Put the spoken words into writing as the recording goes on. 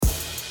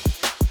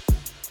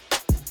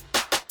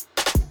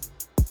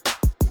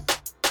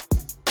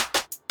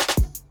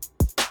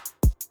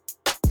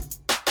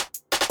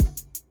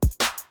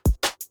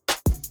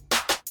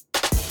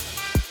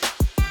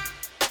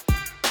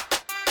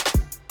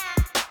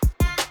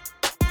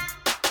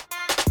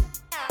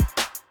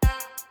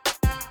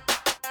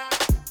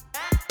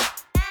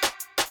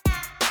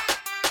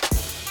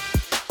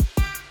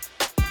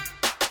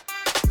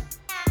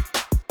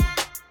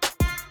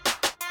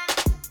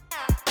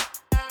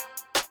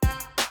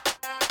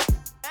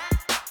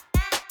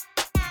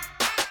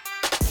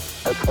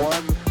It's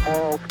one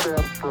small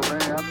step for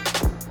man,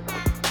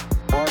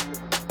 one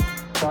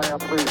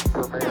giant leap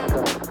for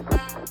mankind.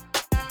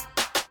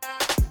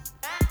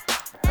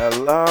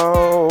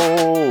 Hello.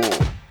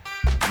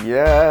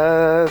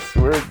 Yes,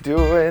 we're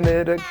doing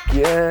it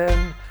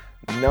again.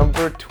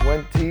 Number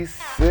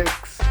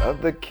 26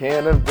 of the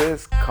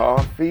Cannabis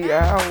Coffee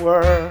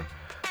Hour.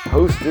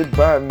 Hosted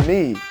by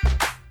me,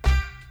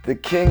 the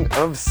King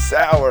of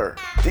Sour,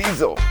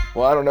 Diesel.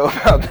 Well, I don't know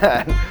about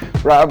that.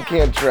 Rob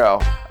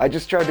Cantrell. I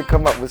just tried to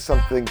come up with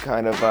something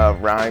kind of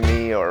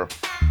rhymey or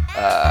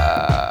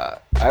I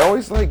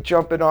always like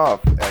jumping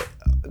off at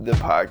the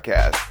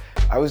podcast.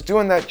 I was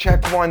doing that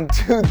check 1,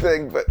 2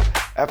 thing, but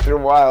after a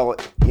while,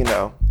 you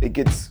know, it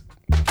gets,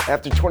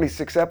 after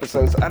 26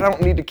 episodes, I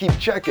don't need to keep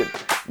checking.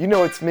 You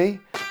know it's me.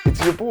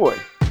 It's your boy.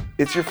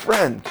 It's your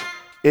friend.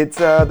 It's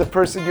the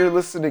person you're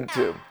listening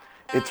to.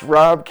 It's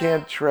Rob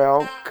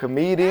Cantrell,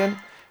 comedian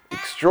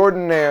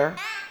extraordinaire.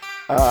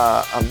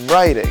 I'm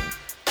writing,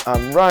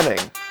 I'm running,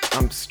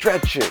 I'm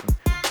stretching,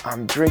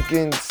 I'm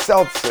drinking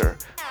seltzer,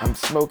 I'm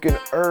smoking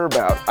herb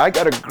out. I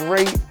got a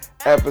great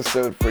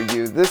episode for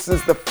you. This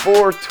is the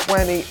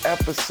 420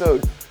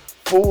 episode.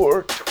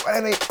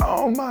 420,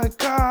 oh my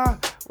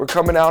God. We're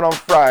coming out on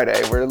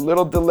Friday. We're a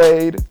little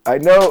delayed. I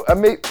know,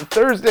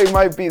 Thursday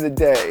might be the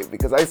day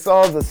because I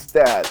saw the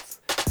stats.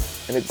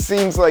 And it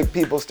seems like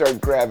people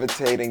start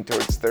gravitating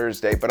towards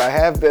Thursday, but I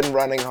have been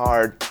running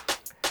hard,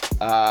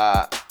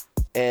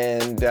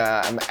 and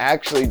I'm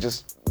actually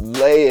just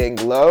laying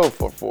low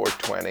for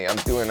 420. I'm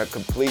doing a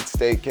complete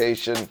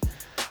staycation.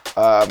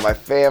 My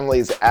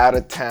family's out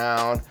of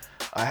town.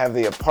 I have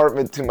the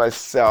apartment to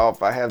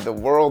myself. I have the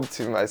world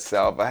to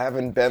myself. I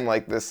haven't been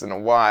like this in a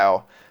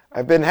while.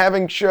 I've been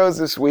having shows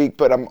this week,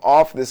 but I'm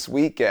off this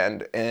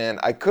weekend, and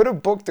I could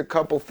have booked a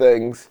couple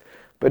things,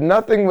 but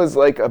nothing was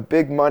like a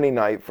big money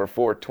night for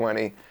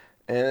 420.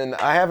 And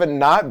I haven't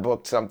not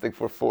booked something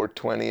for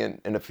 420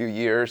 in a few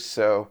years,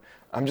 so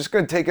I'm just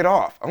going to take it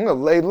off. I'm going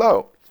to lay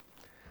low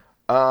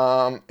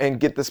and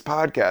get this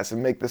podcast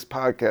and make this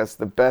podcast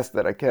the best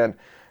that I can.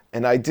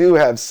 And I do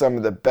have some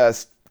of the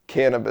best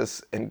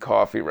cannabis and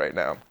coffee right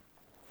now.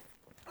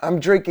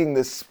 I'm drinking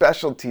this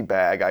specialty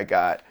bag I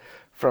got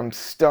from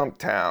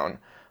Stumptown.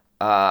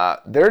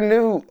 They're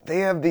new. They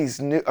have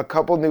a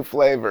couple new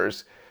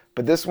flavors.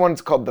 But this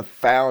one's called the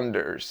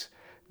Founders.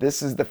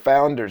 This is the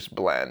Founders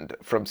blend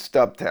from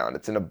Stumptown.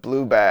 It's in a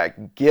blue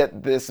bag.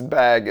 Get this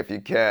bag if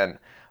you can.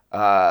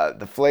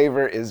 The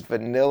flavor is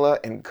vanilla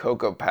and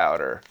cocoa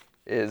powder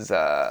is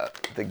the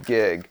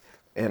gig.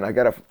 And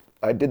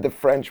I did the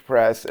French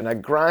press and I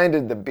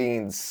grinded the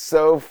beans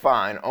so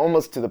fine,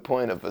 almost to the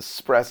point of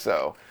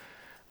espresso.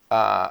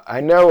 I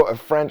know a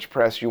French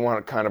press, you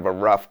want kind of a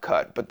rough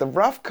cut, but the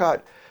rough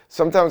cut,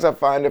 sometimes I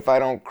find if I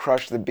don't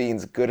crush the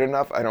beans good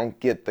enough, I don't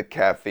get the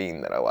caffeine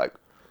that I like.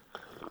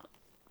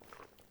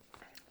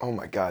 Oh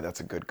my God, that's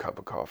a good cup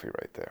of coffee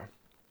right there.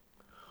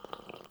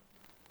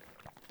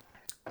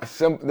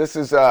 This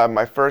is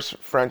my first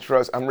French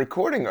roast. I'm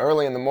recording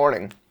early in the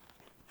morning.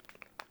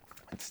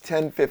 It's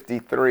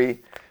 10:53.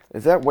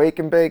 Is that wake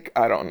and bake?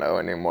 I don't know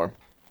anymore.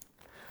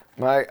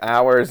 My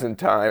hours and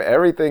time,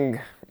 everything,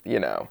 you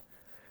know.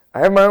 I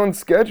have my own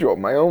schedule,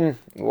 my own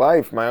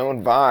life, my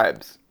own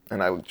vibes.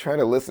 And I try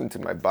to listen to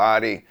my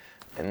body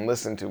and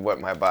listen to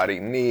what my body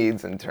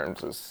needs in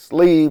terms of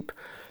sleep,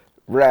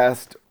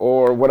 rest,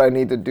 or what I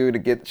need to do to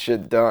get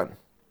shit done.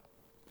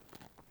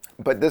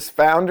 But this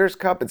Founders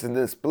Cup, it's in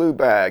this blue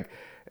bag,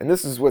 and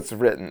this is what's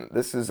written.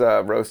 This is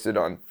roasted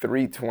on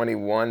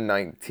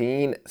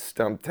 3/21/19,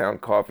 Stumptown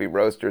Coffee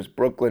Roasters,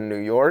 Brooklyn, New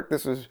York.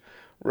 This was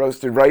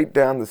roasted right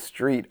down the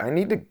street. I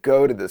need to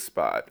go to this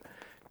spot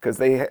because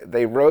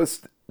they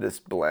roast this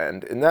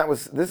blend, and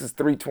this is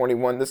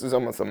 3/21. This is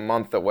almost a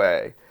month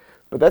away,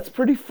 but that's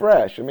pretty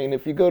fresh. I mean,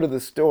 if you go to the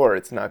store,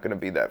 it's not going to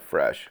be that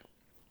fresh.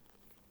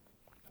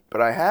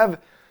 But I have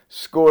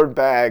scored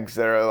bags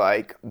that are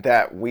like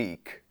that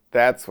week.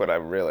 That's what I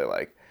really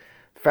like.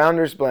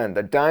 Founders Blend,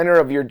 the diner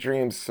of your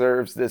dreams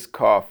serves this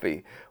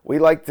coffee. We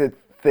like to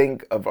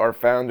think of our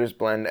Founders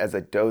Blend as a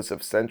dose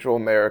of Central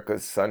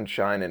America's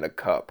sunshine in a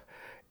cup.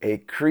 A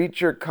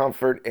creature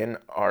comfort in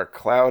our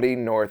cloudy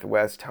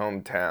Northwest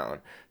hometown.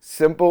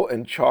 Simple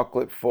and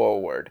chocolate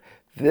forward.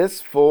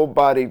 This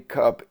full-bodied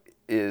cup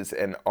is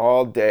an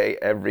all-day,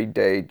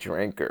 everyday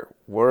drinker.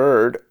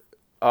 Word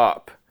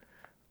up.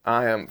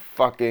 I am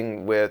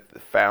fucking with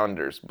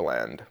Founders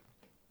Blend.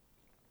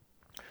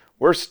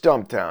 We're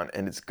Stumptown,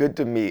 and it's good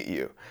to meet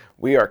you.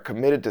 We are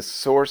committed to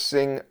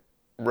sourcing,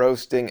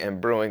 roasting, and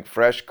brewing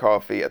fresh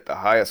coffee at the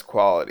highest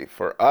quality.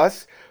 For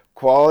us,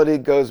 quality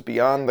goes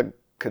beyond the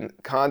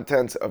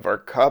contents of our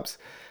cups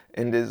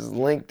and is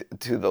linked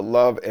to the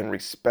love and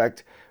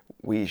respect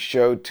we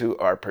show to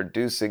our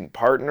producing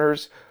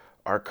partners,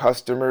 our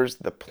customers,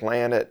 the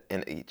planet,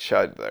 and each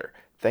other.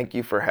 Thank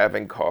you for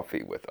having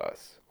coffee with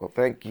us. Well,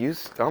 thank you,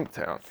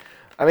 Stumptown.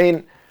 I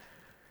mean,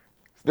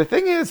 the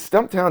thing is,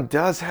 Stumptown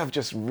does have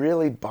just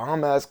really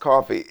bomb-ass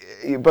coffee,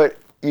 but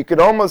you could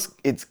almost,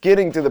 it's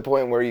getting to the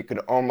point where you could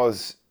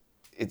almost,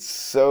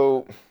 it's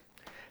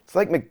it's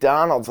like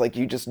McDonald's, like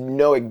you just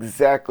know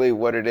exactly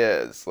what it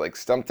is. Like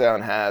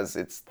Stumptown has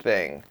its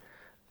thing.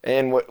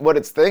 And what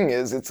its thing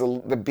is,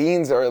 the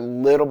beans are a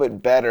little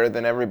bit better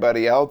than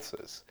everybody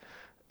else's.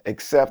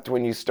 Except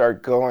when you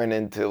start going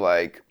into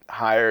like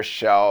higher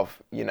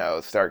shelf,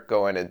 start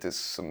going into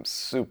some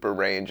super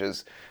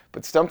ranges.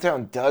 But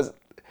Stumptown does, in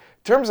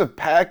terms of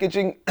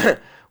packaging,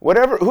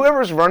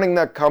 whoever's running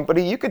that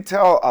company, you could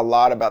tell a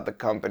lot about the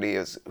company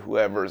as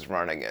whoever's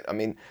running it. I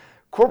mean,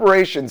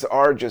 corporations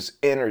are just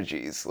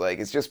energies. Like,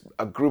 it's just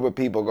a group of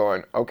people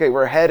going, okay,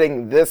 we're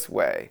heading this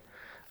way.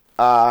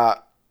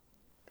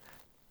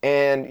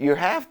 And you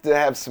have to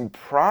have some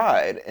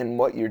pride in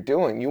what you're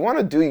doing. You want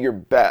to do your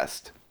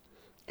best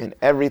in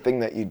everything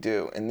that you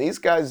do. And these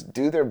guys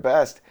do their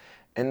best,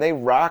 and they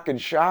rock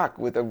and shock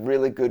with a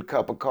really good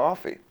cup of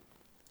coffee.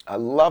 I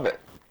love it.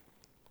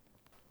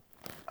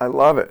 I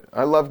love it.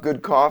 I love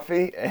good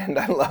coffee, and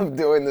I love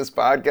doing this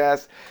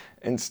podcast.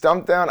 And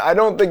Stumptown, I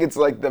don't think it's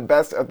like the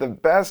best of the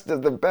best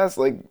of the best.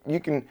 Like, you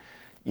can,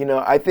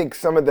 I think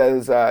some of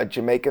those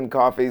Jamaican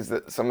coffees,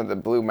 some of the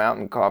Blue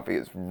Mountain coffee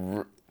is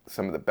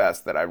some of the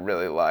best that I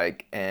really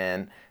like.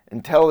 And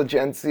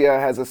Intelligentsia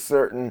has a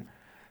certain,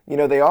 a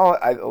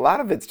lot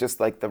of it's just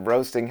like the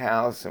roasting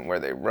house and where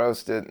they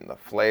roast it and the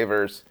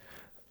flavors,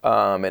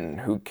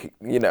 and who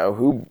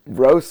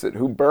roasts it,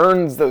 who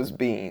burns those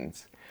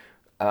beans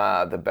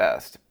the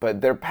best.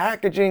 But their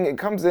packaging, it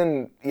comes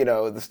in, the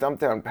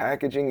Stumptown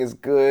packaging is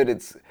good.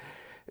 It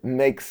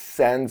makes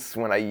sense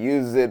when I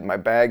use it. My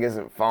bag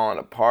isn't falling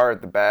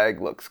apart. The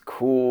bag looks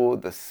cool.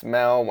 The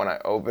smell, when I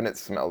open it,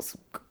 smells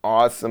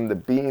awesome. The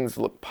beans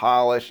look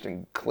polished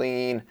and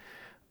clean,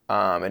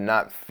 and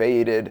not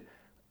faded.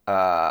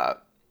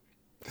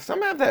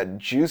 Some have that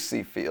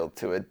juicy feel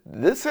to it.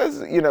 This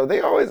has,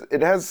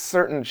 it has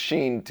certain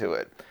sheen to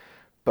it.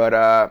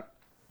 But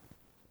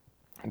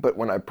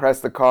when I press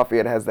the coffee,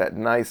 it has that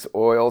nice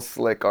oil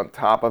slick on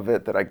top of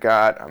it that I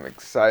got. I'm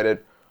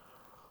excited.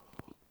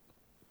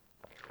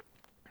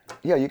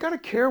 Yeah, you got to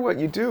care what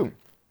you do.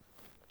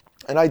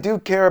 And I do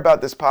care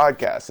about this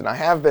podcast, and I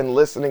have been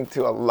listening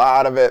to a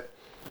lot of it,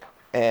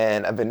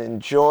 and I've been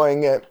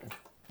enjoying it,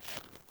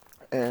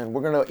 and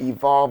we're going to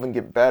evolve and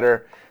get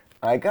better.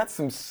 I got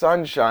some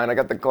sunshine. I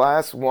got the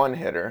glass one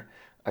hitter.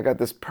 I got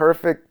this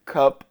perfect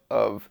cup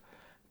of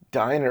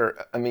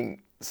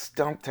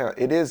Stumptown.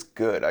 It is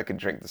good. I could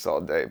drink this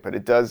all day, but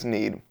it does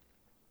need,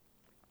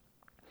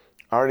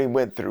 I already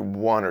went through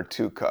 1 or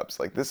 2 cups.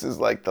 Like, this is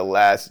like the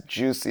last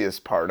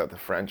juiciest part of the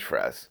French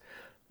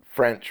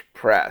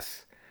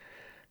press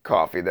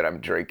coffee that I'm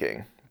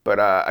drinking. But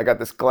I got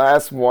this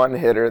glass one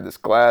hitter, this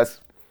glass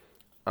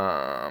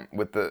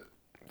with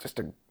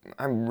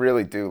I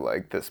really do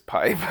like this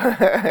pipe.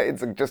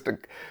 It's just a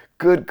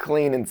good,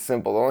 clean, and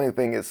simple. The only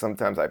thing is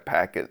sometimes I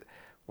pack it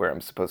where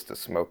I'm supposed to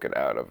smoke it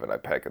out of, and I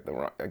pack it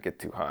I get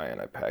too high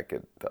and I pack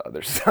it the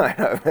other side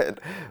of it.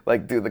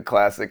 Like, do the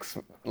classics,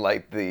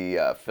 light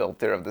the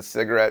filter of the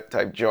cigarette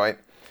type joint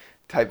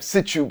type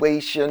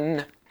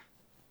situation.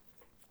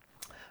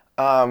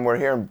 We're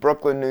here in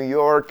Brooklyn, New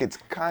York. It's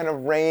kind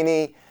of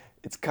rainy.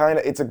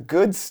 It's a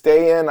good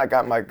stay in. I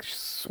got my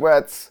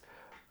sweats.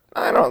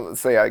 I don't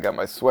say I got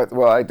my sweat.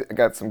 Well, I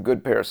got some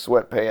good pair of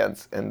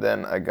sweatpants, and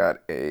then I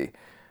got a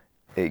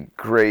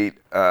great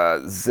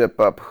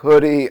zip-up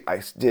hoodie.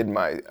 I did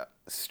my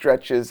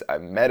stretches. I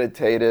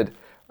meditated.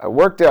 I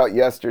worked out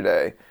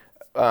yesterday,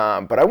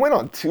 but I went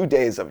on 2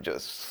 days of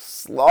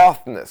just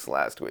slothness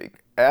last week.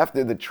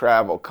 After the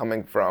travel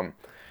coming from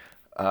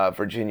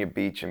Virginia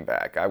Beach and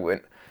back, I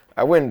went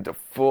into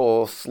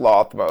full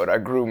sloth mode. I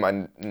grew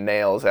my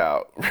nails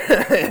out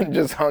and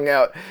just hung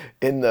out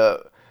in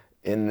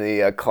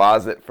the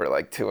closet for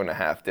like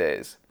 2.5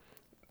 days.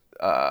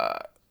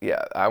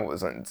 Yeah, I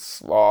was in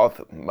sloth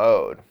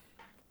mode.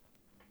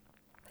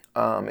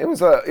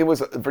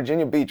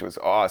 Virginia Beach was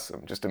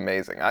awesome, just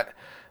amazing. I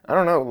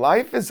don't know,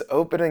 life is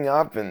opening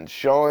up and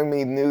showing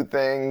me new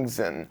things,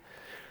 and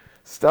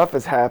stuff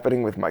is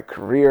happening with my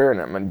career,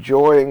 and I'm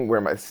enjoying where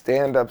my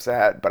stand-up's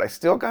at, but I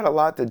still got a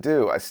lot to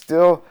do. I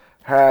still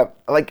have,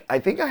 I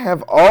think I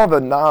have all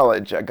the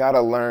knowledge. I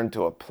gotta learn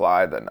to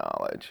apply the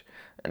knowledge.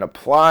 And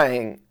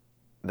applying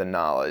the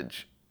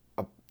knowledge,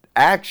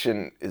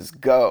 action is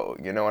go,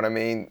 you know what I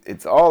mean?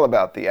 It's all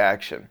about the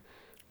action.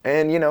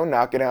 And,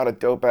 knocking out a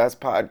dope-ass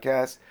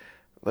podcast.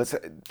 Let's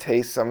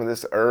taste some of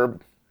this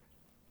herb.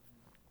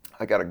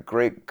 I got a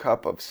great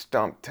cup of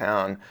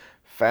Stumptown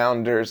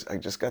Founders. I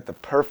just got the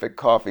perfect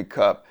coffee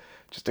cup.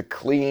 Just a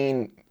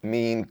clean,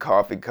 mean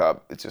coffee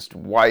cup. It's just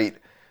white,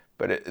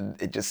 but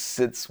it just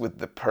sits with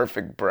the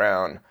perfect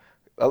brown.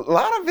 A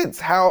lot of it's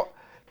how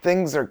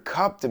things are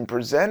cupped and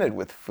presented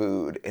with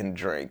food and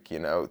drink,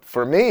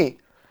 For me,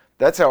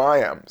 that's how I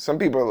am. Some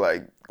people are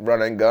like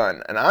run and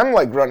gun, and I'm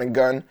like run and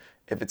gun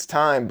if it's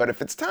time, but if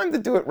it's time to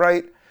do it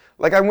right,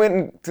 like I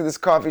went to this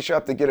coffee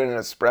shop to get an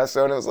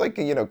espresso, and it was like,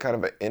 kind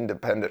of an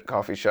independent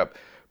coffee shop,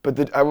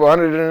 but I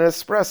wanted an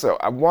espresso.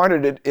 I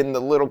wanted it in the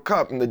little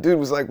cup, and the dude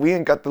was like, we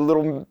ain't got the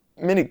little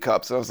mini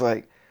cups. I was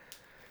like,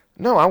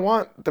 no, I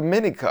want the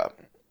mini cup.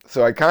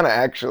 So I kind of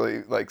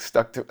actually like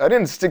I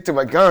didn't stick to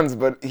my guns,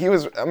 but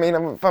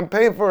if I'm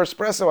paying for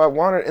espresso, I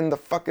want it in the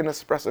fucking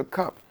espresso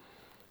cup.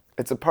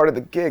 It's a part of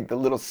the gig, the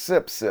little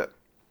sip.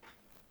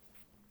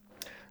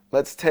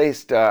 Let's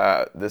taste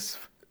this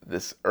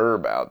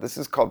herb out. This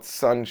is called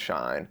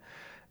Sunshine,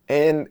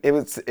 and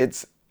during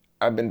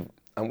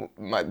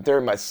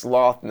my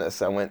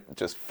slothness, I went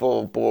just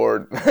full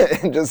board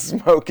and just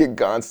smoking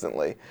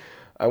constantly.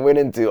 I went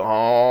into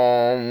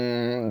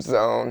Om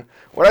zone.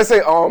 When I say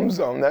Om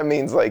zone, that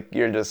means like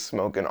you're just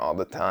smoking all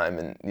the time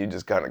and you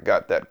just kind of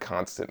got that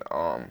constant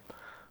Om.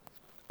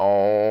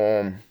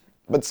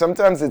 But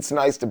sometimes it's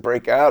nice to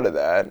break out of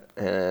that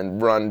and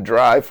run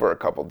dry for a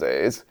couple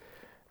days.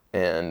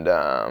 And,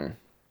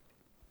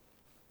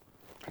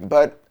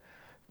 but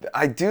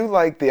I do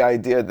like the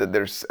idea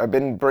that I've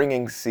been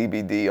bringing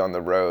CBD on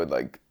the road,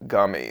 like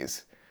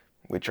gummies,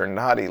 which are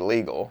not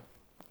illegal.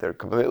 They're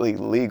completely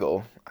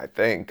legal, I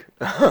think.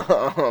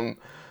 But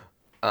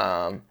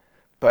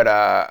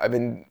I've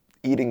been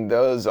eating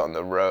those on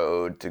the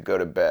road to go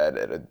to bed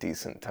at a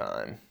decent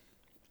time.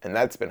 And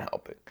that's been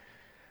helping.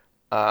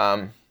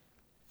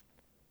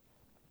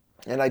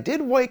 And I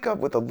did wake up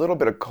with a little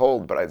bit of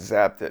cold, but I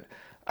zapped it.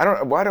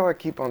 Why do I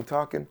keep on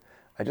talking?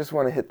 I just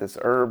want to hit this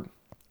herb.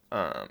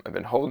 I've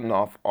been holding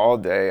off all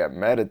day. I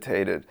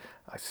meditated.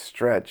 I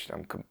stretched.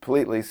 I'm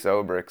completely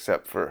sober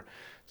except for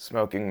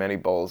smoking many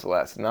bowls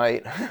last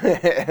night.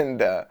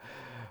 And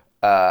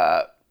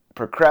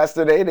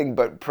procrastinating,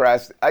 but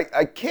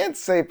I can't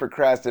say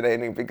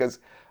procrastinating because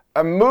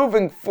I'm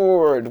moving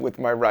forward with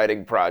my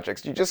writing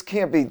projects. You just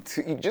can't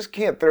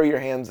throw your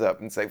hands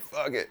up and say,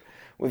 fuck it.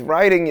 With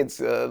writing, it's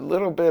a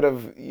little bit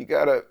of, you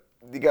gotta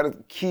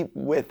keep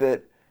with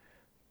it,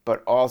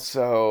 but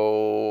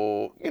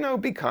also,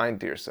 be kind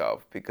to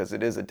yourself because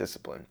it is a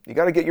discipline. You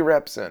gotta get your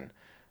reps in.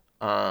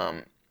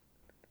 And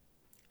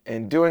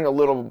doing a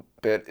little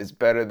bit is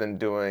better than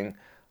doing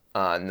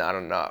not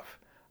enough.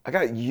 I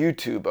got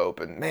YouTube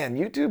open. Man,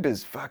 YouTube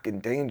is fucking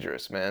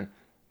dangerous, man.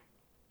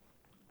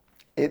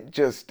 It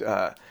just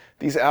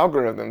these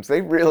algorithms, they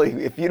really,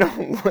 if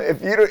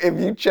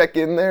you check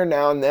in there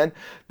now and then,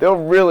 they'll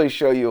really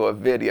show you a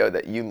video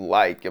that you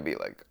like. You'll be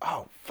like,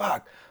 oh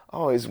fuck, I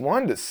always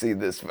wanted to see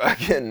this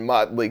fucking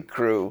Motley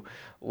Crue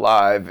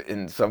live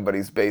in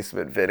somebody's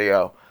basement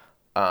video.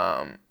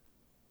 I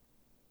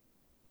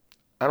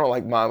don't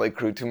like Motley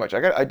Crue too much.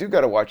 I do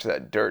got to watch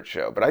that Dirt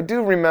show, but I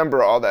do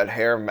remember all that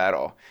hair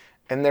metal.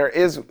 And there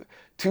is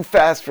Too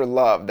Fast for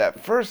Love.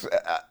 That first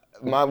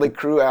Motley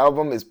Crue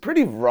album is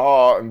pretty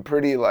raw and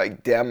pretty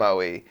like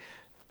demo-y.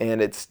 And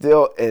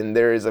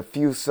there is a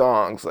few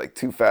songs like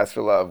Too Fast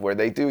for Love where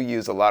they do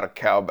use a lot of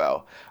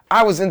cowbell.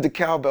 I was into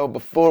cowbell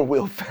before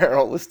Will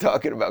Ferrell was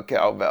talking about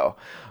cowbell.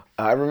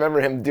 I remember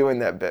him doing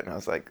that bit and I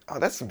was like, oh,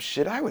 that's some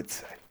shit I would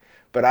say.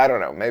 But I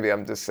don't know, maybe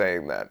I'm just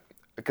saying that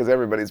because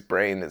everybody's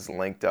brain is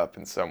linked up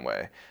in some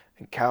way.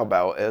 And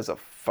cowbell is a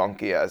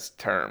funky ass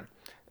term.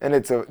 And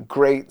it's a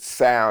great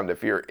sound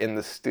if you're in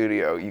the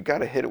studio. You got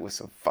to hit it with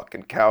some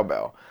fucking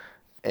cowbell.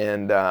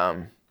 And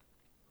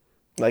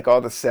like all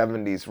the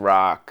 70s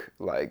rock,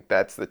 like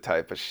that's the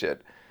type of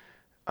shit.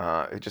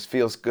 It just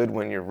feels good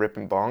when you're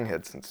ripping bong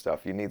hits and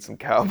stuff. You need some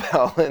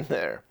cowbell in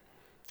there.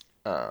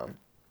 I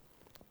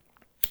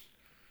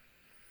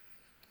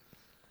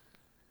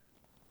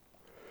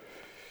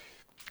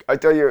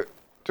tell you,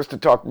 just to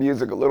talk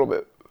music a little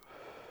bit.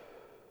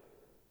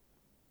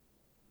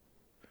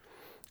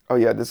 Oh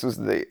yeah, this was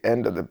the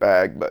end of the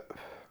bag, but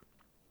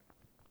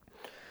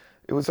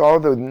it was all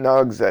the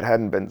nugs that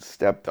hadn't been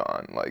stepped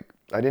on. Like,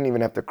 I didn't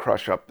even have to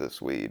crush up this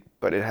weed,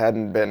 but it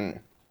hadn't been...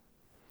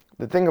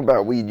 The thing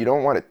about weed, you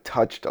don't want it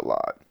touched a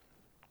lot.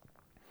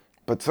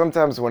 But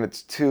sometimes when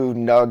it's too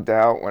nugged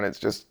out, when it's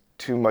just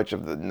too much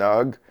of the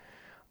nug,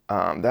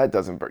 that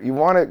doesn't burn. You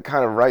want it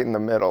kind of right in the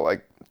middle,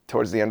 like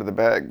towards the end of the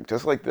bag,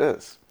 just like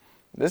this.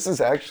 This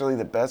is actually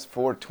the best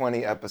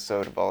 420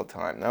 episode of all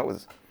time. That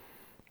was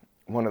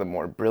one of the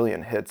more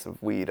brilliant hits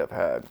of weed I've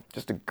had.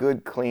 Just a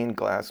good, clean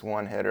glass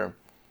one hitter.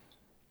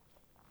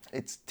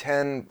 It's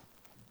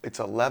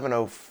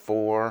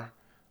 11:04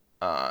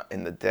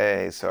 in the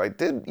day, so I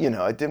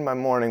did my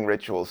morning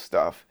ritual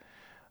stuff.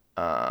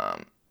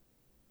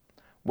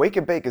 Wake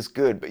and bake is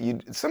good, but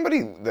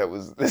somebody that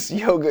was this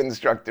yoga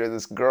instructor,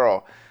 this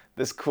girl,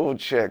 this cool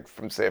chick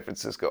from San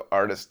Francisco,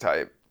 artist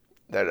type,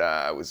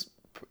 that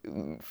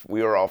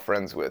we were all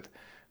friends with,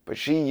 but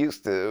she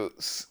used to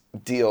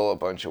deal a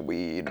bunch of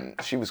weed, and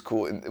she was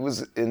cool. It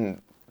was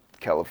in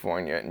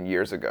California and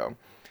years ago.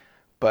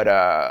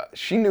 But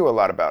she knew a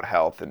lot about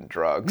health and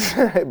drugs.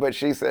 But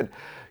she said,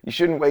 you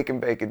shouldn't wake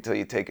and bake until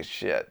you take a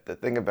shit. The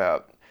thing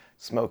about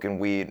smoking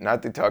weed,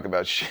 not to talk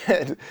about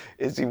shit,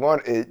 is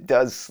it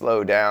does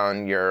slow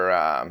down your,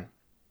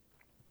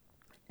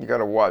 you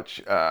gotta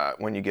watch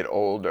when you get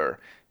older,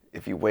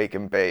 if you wake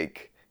and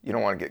bake, you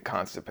don't want to get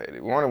constipated.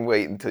 You want to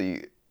wait until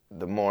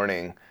the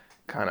morning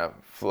kind of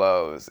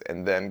flows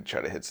and then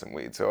try to hit some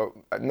weed. So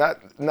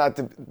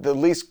the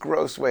least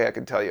gross way I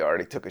can tell you, I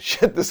already took a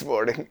shit this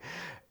morning.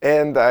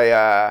 And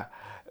I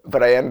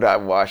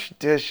washed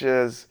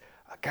dishes.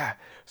 God,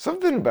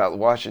 Something about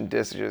washing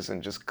dishes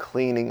and just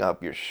cleaning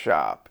up your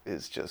shop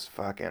is just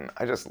fucking,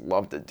 I just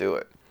love to do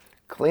it.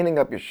 Cleaning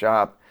up your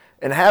shop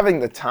and having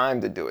the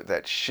time to do it,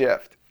 that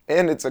shift.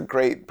 And it's a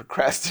great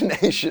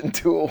procrastination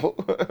tool,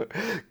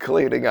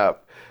 cleaning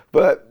up.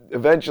 But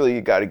eventually you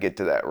got to get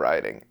to that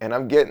writing. And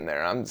I'm getting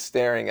there. I'm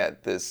staring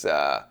at this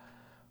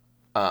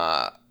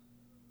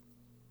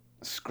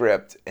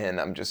script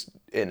and I'm just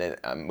in it.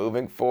 I'm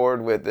moving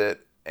forward with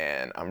it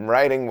and I'm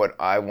writing what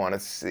I want to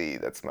see.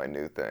 That's my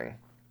new thing.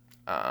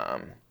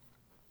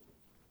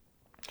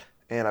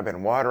 And I've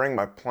been watering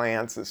my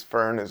plants. This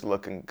fern is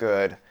looking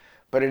good.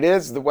 But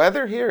the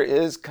weather here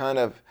is kind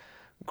of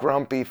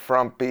grumpy,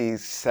 frumpy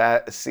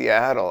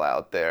Seattle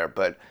out there.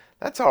 But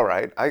that's all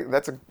right.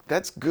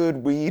 That's good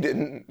weed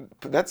and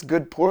that's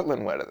good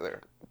Portland weather.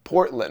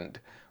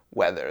 Portland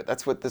weather.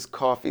 That's what this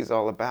coffee's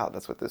all about.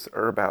 That's what this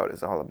herb out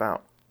is all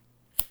about.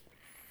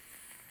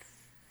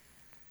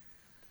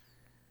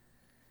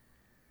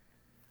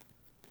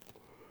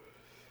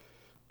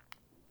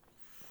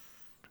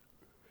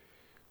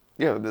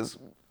 Yeah, this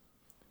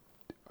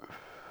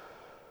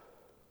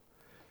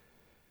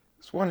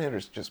one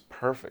hitter's just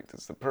perfect.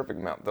 It's the perfect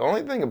amount. The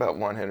only thing about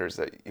one hitter is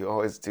that you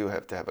always do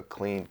have to have a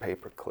clean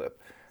paper clip.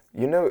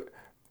 You're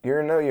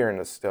in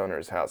a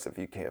stoner's house if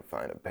you can't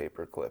find a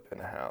paper clip in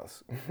a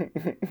house,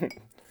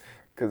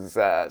 because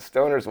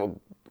stoners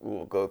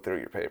will go through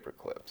your paper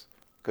clips,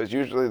 because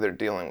usually they're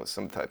dealing with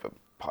some type of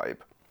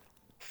pipe,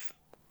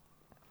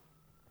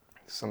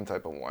 some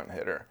type of one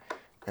hitter,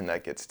 and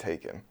that gets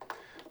taken.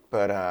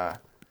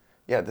 But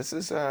yeah, this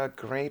is a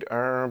great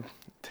herb.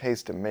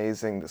 Tastes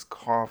amazing. This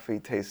coffee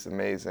tastes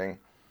amazing.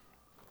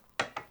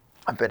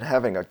 I've been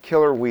having a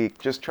killer week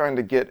just trying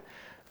to get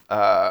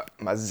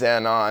my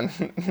zen on.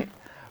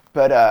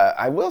 But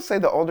I will say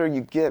the older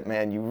you get,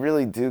 man, you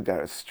really do got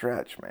to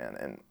stretch,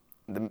 man.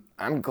 And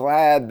I'm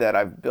glad that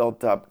I've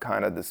built up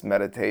kind of this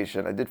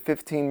meditation. I did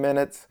 15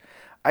 minutes.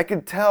 I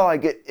could tell I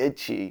get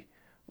itchy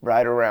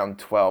right around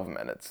 12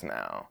 minutes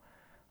now.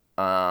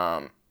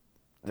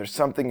 There's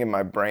something in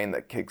my brain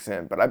that kicks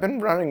in, but I've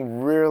been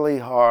running really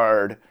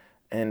hard,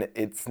 and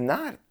it's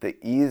not the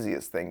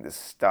easiest thing to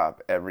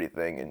stop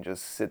everything and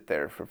just sit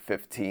there for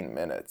 15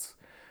 minutes.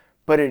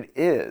 But it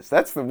is.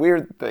 That's the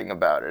weird thing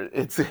about it.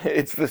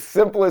 It's the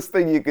simplest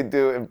thing you could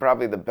do and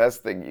probably the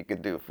best thing you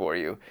could do for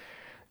you.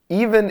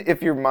 Even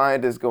if your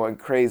mind is going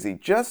crazy,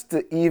 just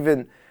to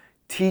even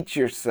teach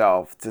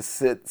yourself to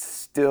sit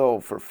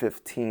still for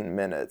 15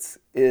 minutes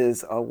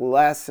is a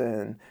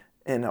lesson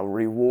and a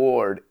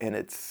reward in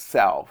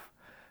itself.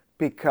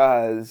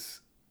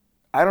 Because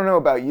I don't know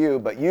about you,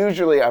 but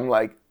usually I'm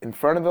like in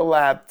front of the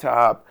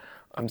laptop,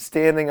 I'm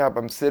standing up,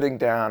 I'm sitting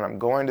down, I'm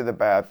going to the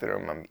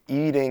bathroom, I'm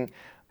eating,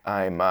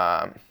 I'm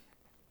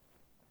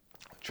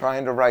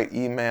trying to write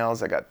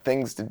emails, I got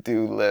things to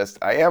do list.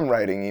 I am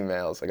writing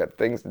emails, I got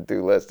things to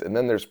do list, and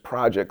then there's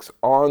projects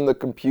on the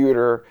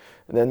computer,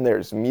 and then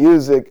there's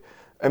music.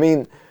 I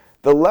mean,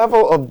 the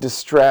level of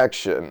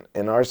distraction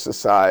in our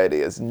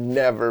society has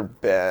never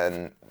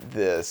been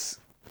this,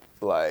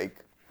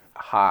 like,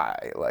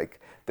 high.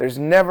 Like, there's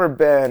never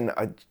been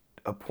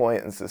a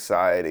point in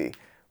society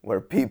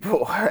where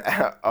people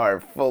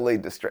are fully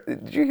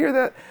distracted. Did you hear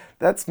that?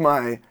 That's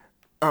my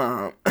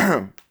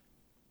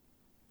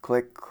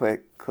click,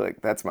 click,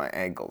 click. That's my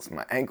ankles.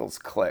 My ankles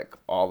click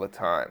all the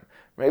time.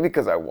 Maybe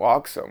because I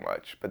walk so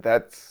much, but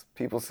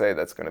people say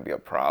that's going to be a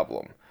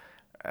problem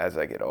as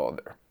I get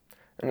older.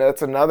 And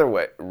that's another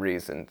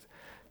reason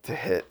to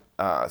hit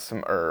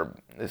some herb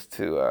is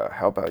to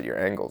help out your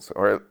ankles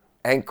or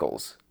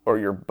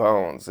your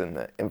bones and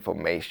the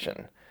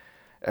inflammation,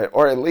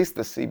 or at least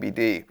the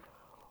CBD.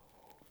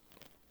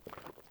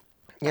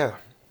 Yeah,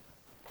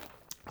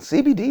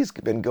 CBD's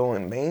been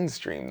going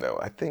mainstream though.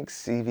 I think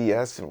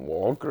CVS and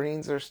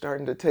Walgreens are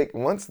starting to take,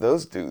 once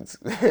CVS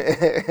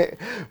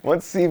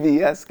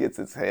gets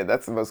its hand,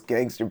 that's the most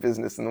gangster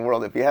business in the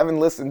world. If you haven't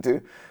listened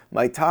to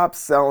my top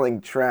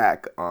selling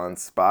track on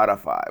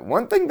Spotify,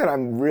 one thing that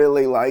I'm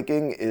really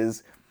liking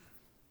is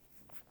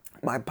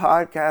my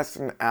podcasts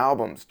and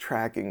albums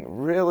tracking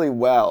really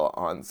well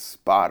on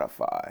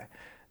Spotify.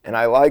 And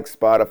I like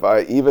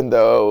Spotify, even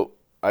though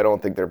I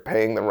don't think they're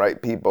paying the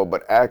right people,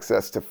 but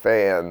access to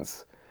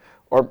fans,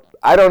 or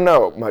I don't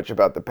know much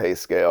about the pay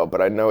scale,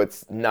 but I know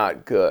it's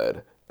not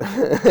good.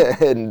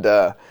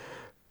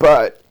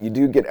 But you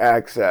do get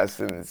access,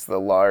 and it's the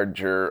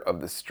larger of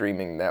the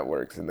streaming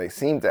networks, and they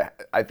seem to,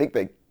 I think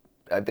they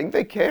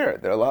care.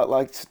 They're a lot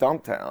like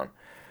Stumptown.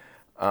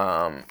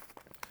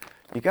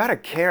 You gotta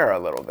care a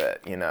little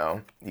bit, you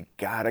know? You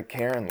gotta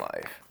care in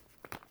life.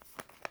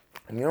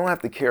 And you don't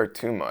have to care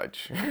too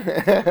much,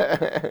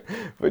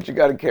 but you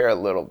gotta care a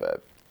little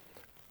bit.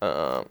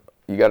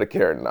 You gotta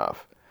care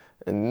enough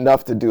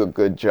to do a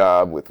good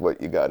job with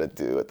what you gotta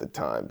do at the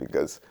time,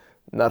 because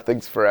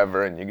nothing's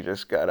forever, and you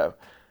just gotta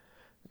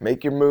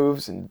make your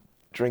moves and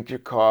drink your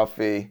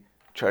coffee,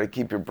 try to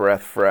keep your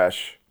breath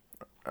fresh.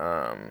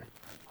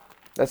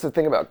 That's the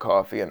thing about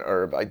coffee and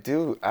herb. I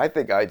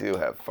think I do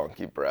have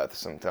funky breath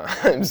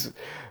sometimes,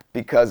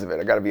 because of it.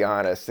 I got to be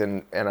honest,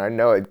 and I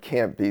know it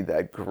can't be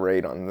that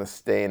great on the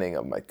staining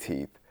of my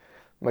teeth.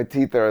 My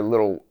teeth are a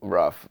little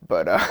rough,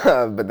 but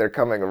but they're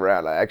coming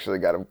around. I actually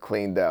got them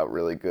cleaned out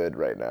really good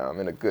right now. I'm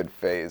in a good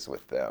phase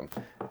with them,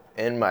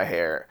 in my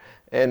hair,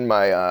 in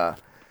my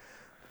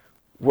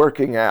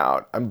working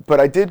out.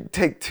 But I did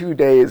take 2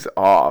 days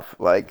off.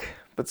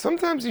 But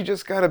sometimes you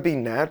just gotta be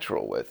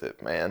natural with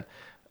it, man.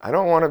 I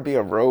don't want to be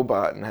a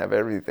robot and have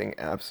everything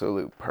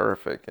absolute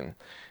perfect. And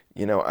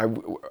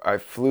I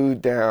flew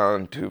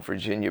down to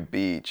Virginia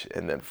Beach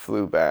and then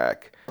flew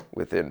back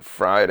within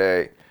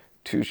Friday.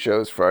 2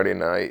 shows Friday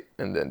night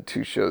and then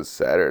 2 shows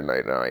Saturday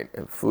night,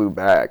 and flew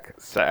back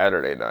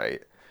Saturday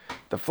night.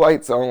 The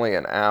flight's only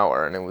an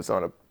hour, and it was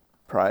on a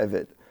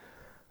private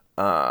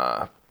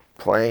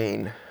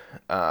plane,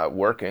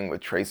 working with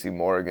Tracy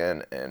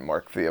Morgan and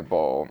Mark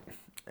Theobald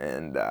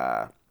and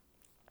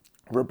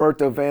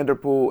Roberto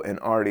Vanderpool and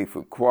Artie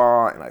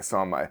Fuqua, and I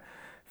saw my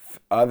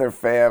other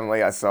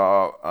family. I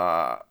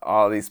saw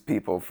all these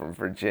people from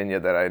Virginia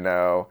that I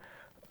know.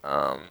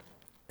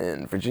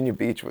 And Virginia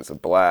Beach was a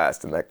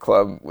blast, and that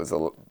club was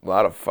a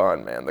lot of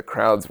fun, man. The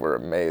crowds were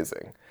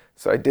amazing.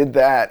 So I did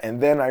that,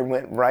 and then I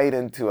went right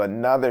into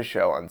another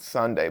show on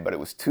Sunday, but it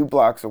was 2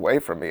 blocks away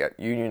from me at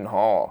Union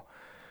Hall.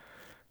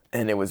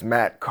 And it was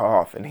Matt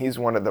Koff, and he's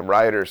one of the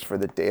writers for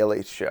The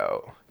Daily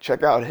Show.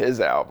 Check out his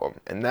album.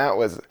 And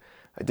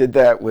I did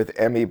that with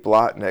Emmy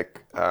Blotnick,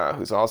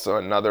 who's also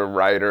another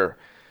writer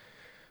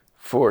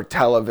for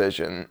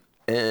television.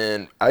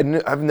 And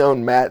I've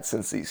known Matt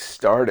since he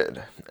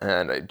started,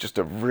 and just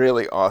a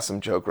really awesome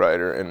joke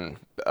writer. And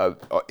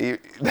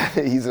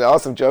he's an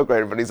awesome joke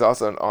writer, but he's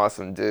also an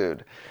awesome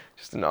dude,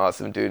 just an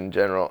awesome dude in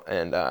general.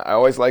 And I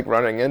always like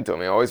running into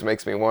him. He always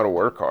makes me want to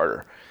work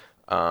harder.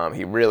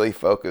 He really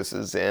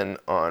focuses in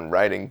on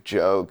writing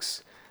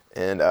jokes,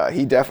 and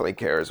he definitely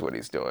cares what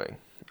he's doing.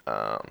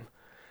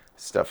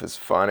 Stuff is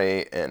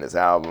funny, and his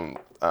album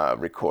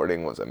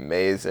recording was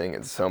amazing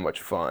and so much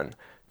fun.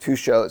 2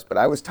 shows, but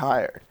I was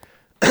tired.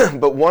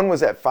 But one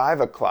was at 5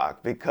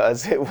 o'clock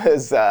because it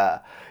was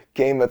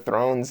Game of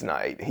Thrones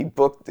night. He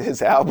booked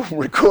his album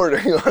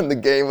recording on the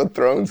Game of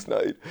Thrones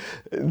night.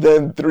 And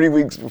then 3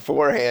 weeks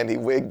beforehand, he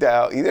wigged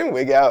out. He didn't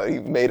wig out. He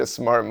made a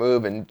smart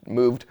move and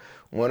moved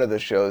one of the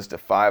shows to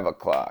 5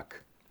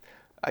 o'clock.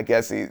 I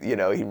guess he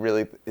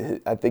really.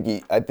 I think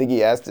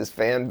he asked his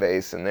fan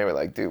base, and they were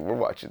like, "Dude, we're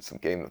watching some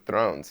Game of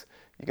Thrones.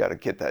 You got to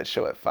get that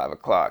show at 5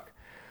 o'clock."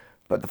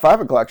 But the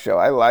 5 o'clock show,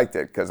 I liked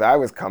it because I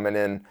was coming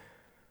in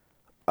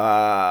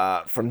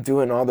from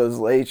doing all those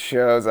late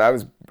shows. I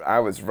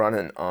was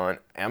running on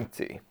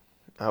empty.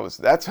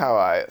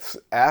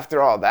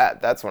 After all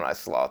that, that's when I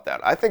slothed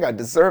out. I think I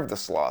deserved the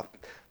sloth.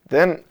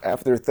 Then,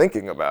 after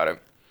thinking about it,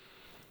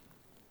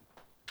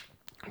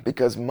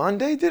 because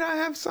Monday, did I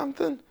have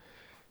something?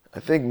 I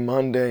think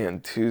Monday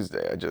and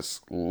Tuesday I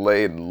just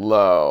laid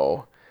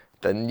low.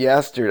 Then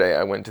yesterday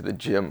I went to the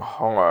gym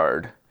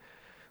hard.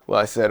 Well,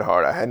 I said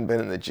hard. I hadn't been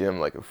in the gym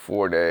like in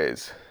 4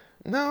 days.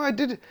 No, I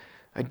did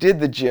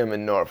the gym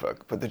in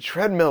Norfolk, but the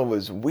treadmill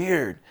was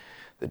weird.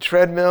 The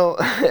treadmill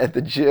at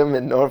the gym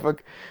in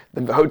Norfolk,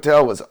 the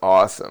hotel was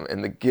awesome,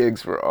 and the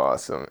gigs were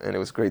awesome, and it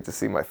was great to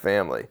see my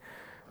family.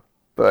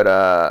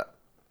 But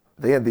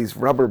they had these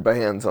rubber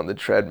bands on the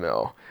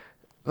treadmill,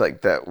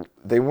 like that.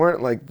 They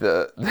weren't like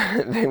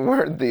they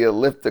weren't the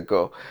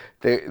elliptical.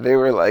 They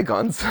were like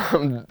on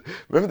some.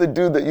 Remember the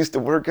dude that used to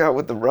work out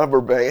with the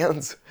rubber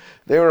bands?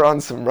 They were on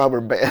some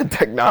rubber band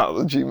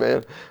technology,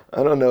 man.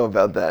 I don't know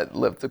about that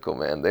elliptical,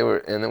 man.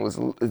 And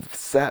it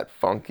sat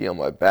funky on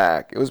my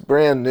back. It was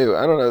brand new.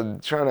 I don't know,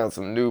 trying out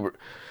some new.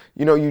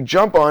 You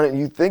jump on it and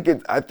you think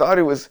it. I thought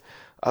it was.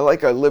 I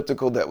like an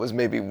elliptical that was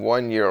maybe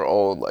 1 year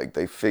old. Like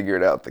they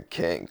figured out the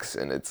kinks,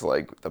 and it's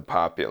like the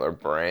popular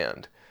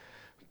brand.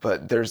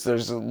 But there's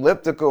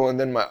elliptical, and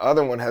then my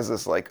other one has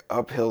this like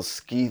uphill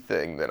ski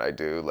thing that I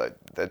do.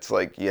 That's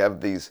like you have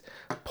these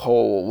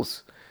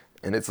poles,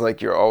 and it's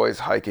like you're always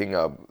hiking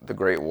up the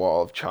Great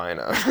Wall of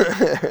China.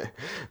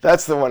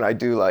 That's the one I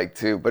do like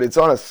too. But it's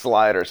on a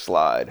slider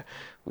slide,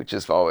 which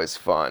is always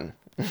fun.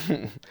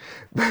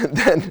 But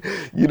then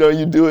you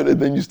do it, and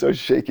then you start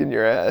shaking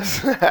your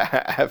ass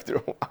after a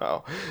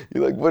while.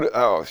 You're like, what?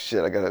 Oh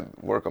shit! I gotta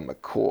work on my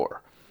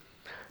core.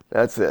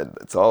 That's it.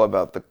 It's all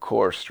about the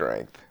core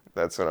strength.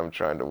 That's what I'm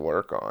trying to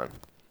work on.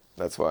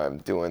 That's why I'm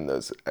doing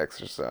those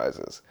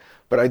exercises.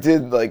 But I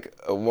did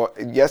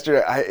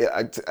yesterday.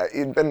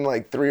 It'd been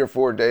like 3 or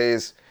 4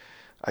 days.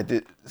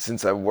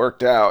 Since I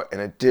worked out,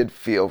 and it did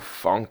feel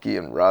funky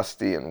and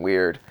rusty and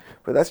weird.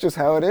 But that's just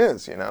how it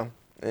is,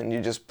 And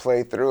you just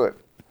play through it,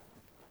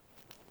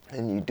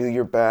 and you do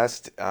your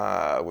best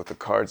with the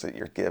cards that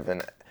you're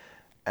given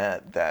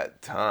at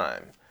that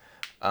time,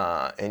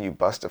 and you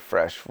bust a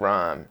fresh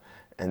rhyme.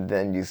 And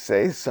then you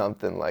say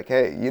something like,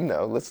 hey,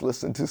 let's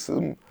listen to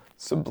some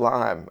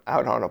Sublime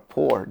out on a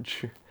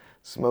porch,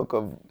 smoke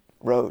a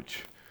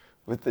roach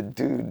with a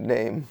dude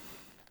named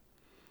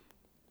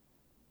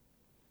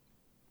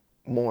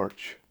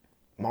March?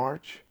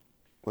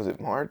 Was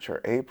it March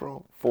or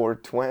April?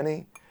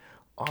 420?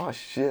 Oh,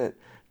 shit.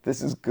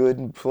 This is good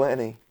and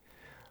plenty.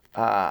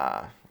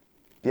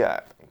 Yeah,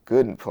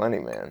 good and plenty,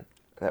 man.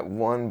 That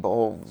one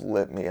bowl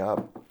lit me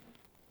up.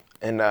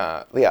 And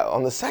yeah,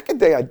 on the second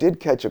day I did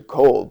catch a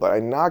cold, but I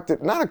knocked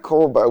it, not a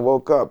cold, but I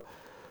woke up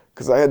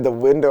because I had the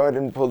window, I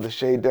didn't pull the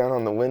shade down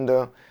on the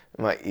window,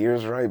 and my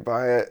ear's right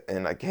by it,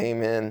 and I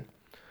came in.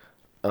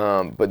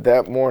 But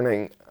that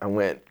morning I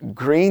went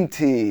green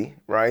tea,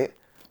 right?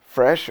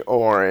 Fresh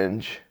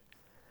orange,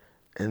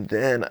 and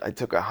then I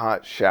took a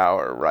hot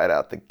shower right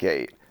out the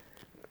gate.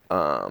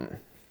 I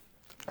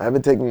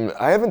haven't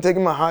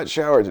taken my hot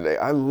shower today.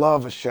 I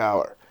love a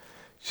shower.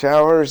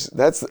 Showers,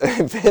 that's,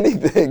 if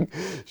anything,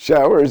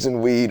 showers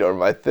and weed are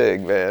my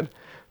thing, man.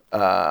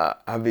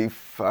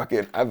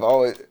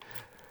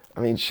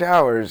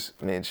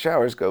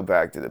 Showers go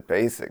back to the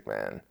basic,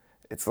 man.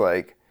 It's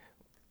like,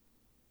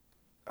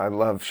 I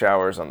love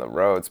showers on the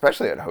road,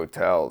 especially at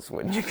hotels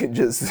when you can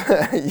just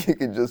you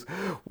can just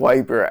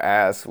wipe your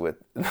ass with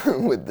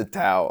with the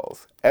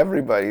towels.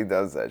 Everybody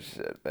does that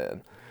shit,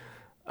 man.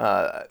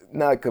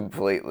 Not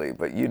completely,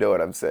 but you know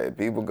what I'm saying.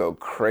 People go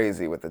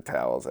crazy with the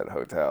towels at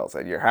hotels.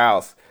 At your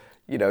house,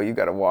 you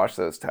got to wash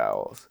those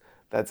towels.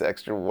 That's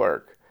extra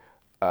work.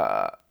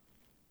 But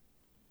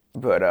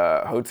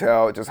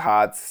hotel, just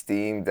hot,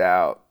 steamed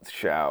out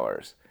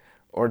showers.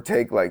 Or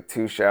take like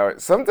 2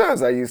 showers.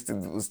 Sometimes I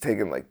was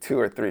taking like 2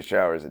 or 3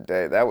 showers a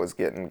day. That was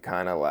getting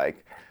kind of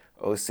like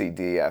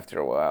OCD after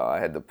a while. I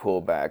had to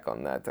pull back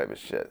on that type of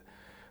shit.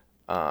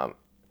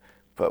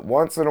 But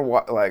once in a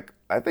while, like,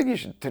 I think you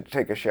should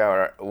take a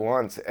shower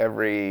once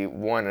every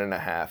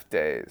 1.5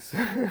 days.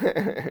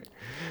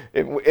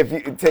 If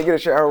you taking a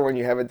shower when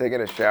you haven't taken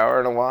a shower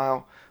in a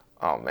while,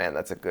 oh man,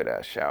 that's a good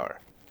ass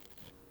shower.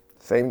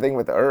 Same thing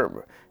with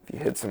herb. If you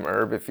hit some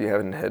herb, if you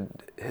haven't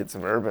hit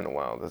some herb in a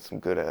while, that's some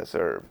good ass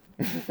herb.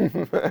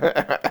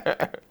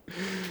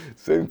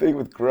 Same thing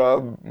with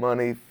grub,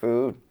 money,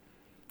 food.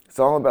 It's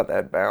all about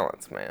that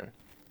balance, man.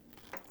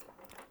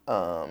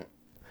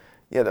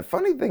 Yeah, the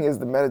funny thing is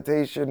the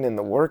meditation and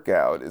the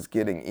workout is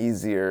getting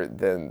easier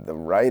than the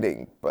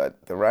writing,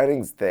 but the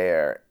writing's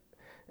there.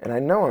 And I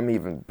know I'm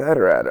even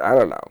better at it. I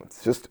don't know.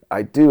 It's just,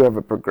 I do have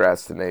a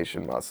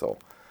procrastination muscle.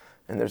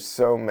 And there's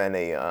so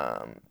many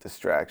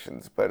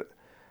distractions. But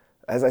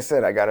as I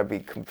said, I got to be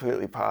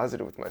completely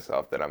positive with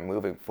myself that I'm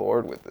moving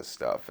forward with this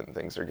stuff and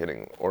things are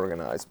getting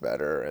organized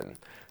better.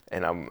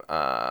 And I'm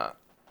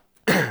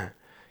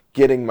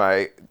getting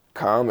my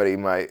comedy,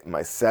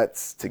 my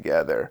sets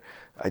together.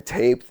 I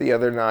taped the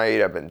other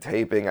night. I've been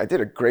taping. I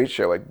did a great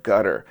show at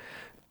Gutter.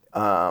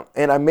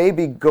 And I may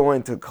be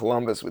going to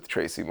Columbus with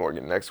Tracy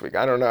Morgan next week.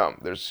 I don't know.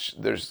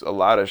 There's a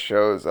lot of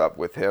shows up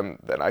with him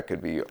that I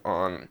could be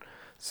on.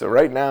 So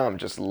right now I'm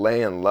just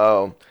laying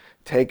low,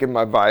 taking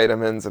my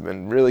vitamins. I've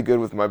been really good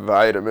with my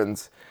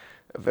vitamins.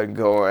 I've been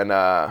going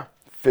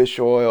fish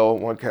oil,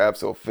 1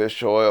 capsule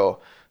fish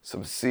oil,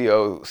 some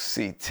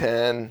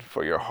CoC10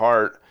 for your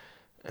heart.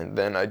 And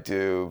then I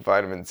do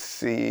vitamin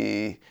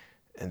C.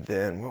 And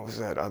then what was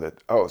that other?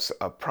 Oh,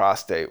 a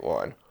prostate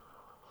one.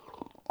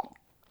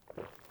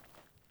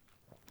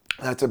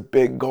 That's a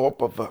big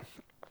gulp of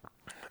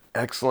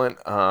excellent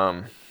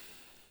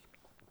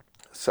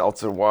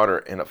seltzer water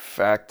in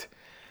effect,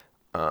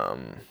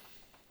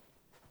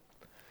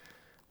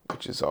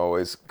 which is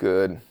always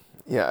good.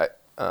 Yeah,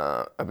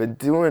 I've been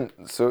doing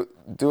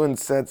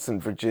sets in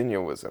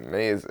Virginia was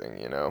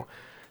amazing.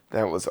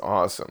 That was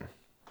awesome.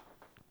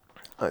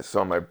 I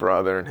saw my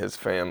brother and his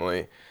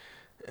family,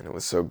 and it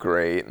was so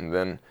great. And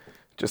then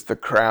just the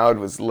crowd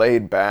was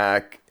laid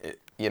back.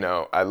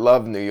 I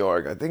love New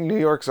York. I think New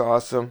York's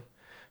awesome.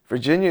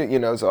 Virginia,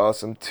 is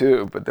awesome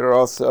too, but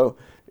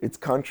it's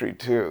country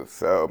too.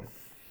 So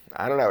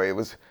I don't know. It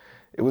was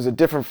a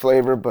different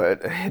flavor, but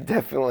it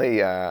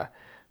definitely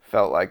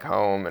felt like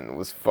home, and it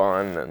was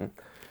fun.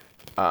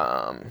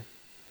 And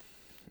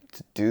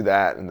to do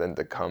that, and then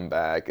to come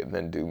back, and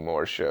then do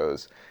more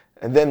shows.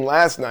 And then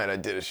last night I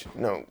did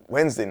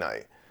Wednesday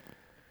night.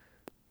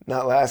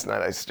 Not last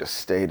night. I just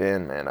stayed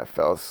in, man. I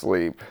fell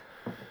asleep,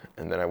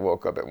 and then I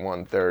woke up at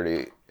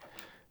 1:30.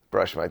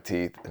 Brushed my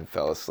teeth and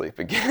fell asleep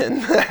again.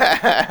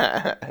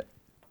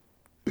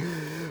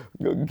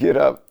 Go get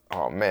up.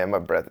 Oh man, my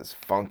breath is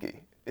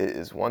funky. It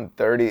is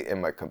 1:30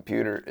 and my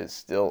computer is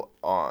still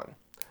on.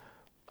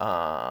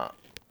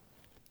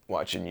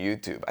 Watching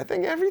YouTube. I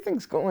think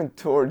everything's going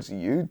towards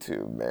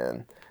YouTube,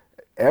 man.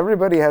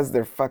 Everybody has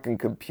their fucking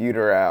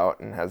computer out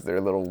and has their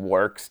little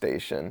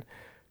workstation,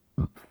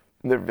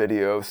 their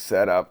video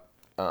set up.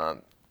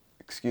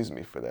 Excuse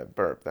me for that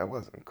burp. That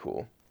wasn't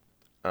cool.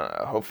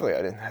 Hopefully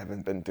I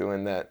haven't been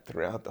doing that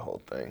throughout the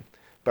whole thing.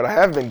 But I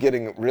have been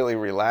getting really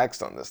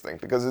relaxed on this thing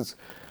because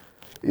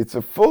it's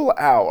a full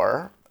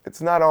hour.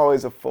 It's not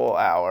always a full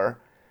hour,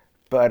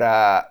 but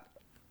I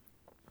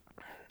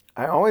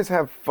always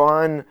have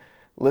fun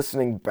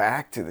listening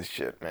back to the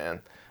shit,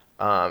 man.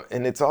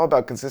 And it's all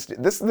about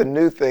consistency. This is the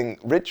new thing.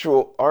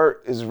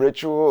 Art is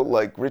ritual,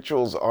 like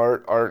ritual's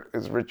art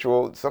is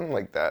ritual, something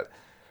like that.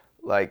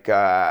 Like,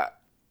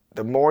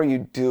 the more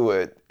you do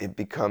it, it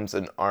becomes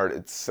an art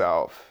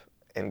itself.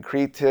 And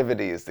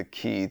creativity is the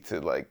key to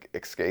like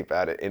escape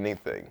out of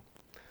anything.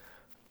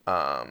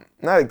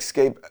 Not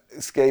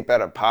escape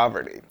out of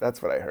poverty.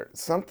 That's what I heard.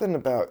 Something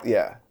about,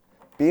 yeah,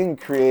 being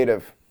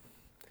creative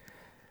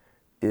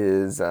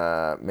is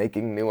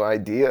making new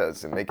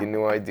ideas, and making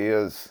new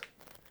ideas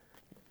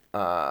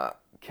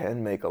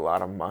can make a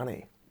lot of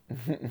money.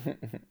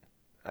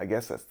 I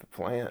guess that's the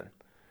plan.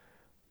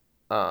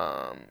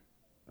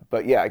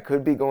 But yeah, I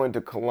could be going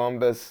to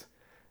Columbus.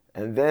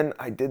 And then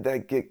I did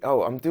that gig.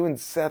 Oh, I'm doing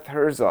Seth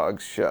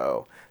Herzog's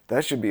show.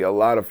 That should be a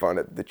lot of fun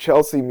at the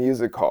Chelsea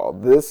Music Hall.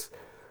 This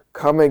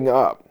coming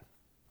up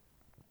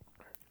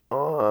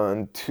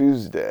on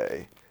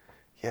Tuesday.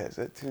 Yeah, is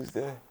that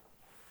Tuesday?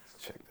 Let's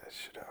check that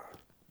shit out.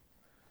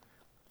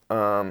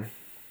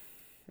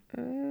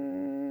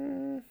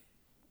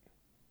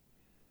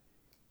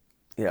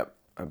 Yep,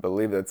 I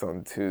believe that's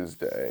on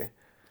Tuesday,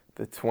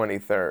 the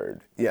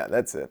 23rd. Yeah,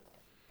 that's it.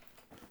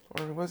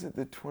 Or was it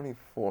the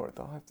 24th?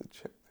 I'll have to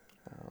check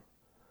that out.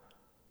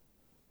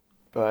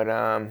 But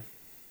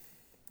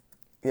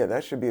yeah,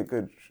 that should be a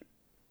good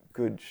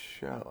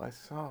show. I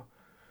saw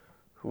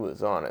who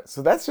was on it.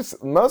 So that's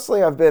just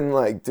mostly I've been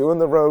like doing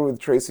the road with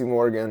Tracy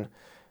Morgan,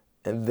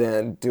 and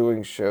then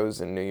doing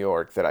shows in New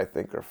York that I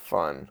think are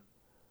fun.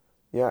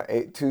 Yeah,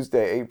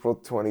 Tuesday, April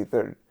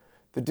 23rd.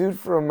 The dude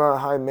from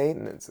High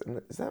Maintenance,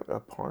 is that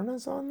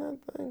Aparna's on that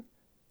thing?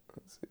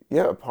 Let's see.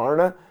 Yeah,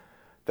 Aparna.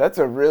 That's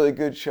a really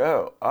good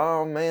show.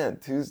 Oh man,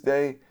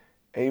 Tuesday,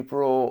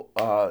 April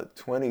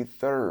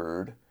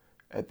 23rd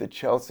at the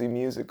Chelsea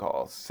Music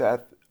Hall.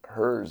 Seth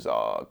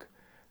Herzog,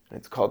 and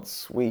it's called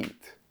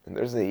Sweet. And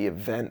there's the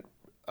event.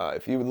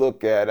 If you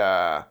look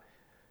at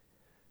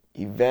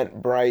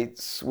Eventbrite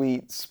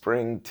Sweet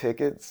Spring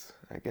Tickets,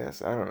 I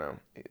guess, I don't know.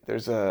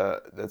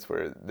 That's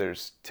where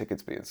there's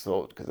tickets being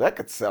sold, because that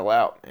could sell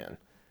out, man.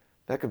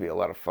 That could be a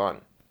lot of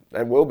fun.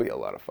 That will be a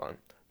lot of fun.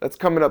 That's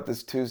coming up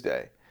this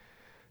Tuesday.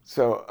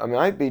 So I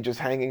might be just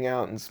hanging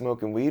out and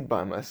smoking weed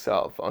by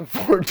myself on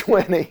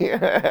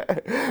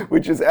 420,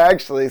 which is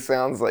actually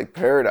sounds like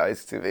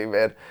paradise to me,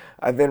 man.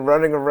 I've been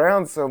running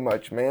around so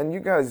much, man.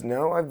 You guys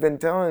know, I've been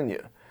telling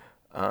you.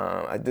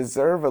 I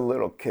deserve a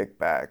little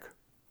kickback.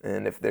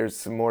 And if there's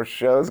some more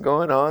shows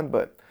going on,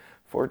 but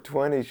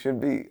 420 should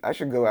be, I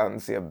should go out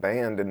and see a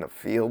band in a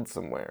field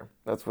somewhere.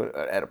 That's what,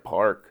 at a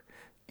park,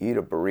 eat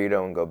a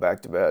burrito and go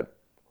back to bed.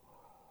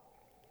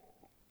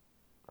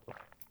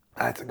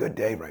 That's a good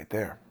day right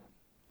there.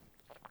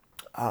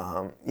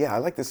 Yeah, I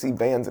like to see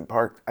bands in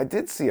parks. I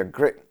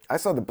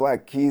saw the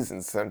Black Keys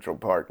in Central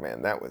Park,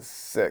 man. That was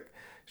sick.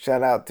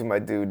 Shout out to my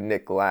dude,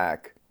 Nick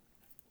Lackiotis.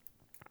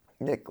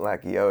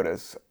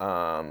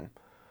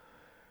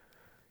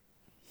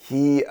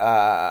 He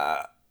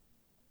had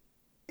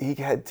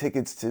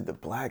tickets to the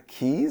Black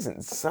Keys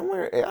and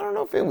somewhere, I don't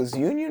know if it was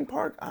Union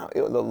Park.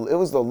 It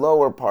was the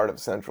lower part of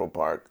Central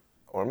Park.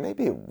 Or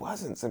maybe it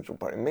wasn't Central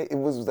Park. It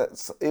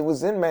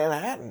was in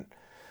Manhattan.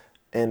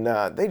 And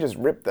they just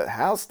ripped the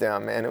house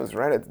down, man. It was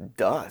right at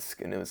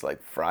dusk, and it was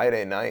like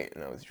Friday night,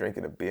 and I was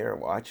drinking a beer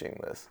watching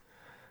this.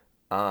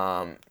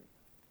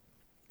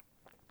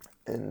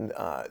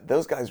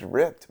 Those guys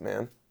ripped,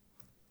 man.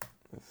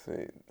 Let's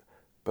see.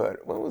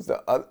 But what was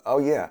the other? Oh,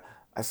 yeah.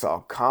 I saw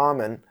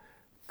Common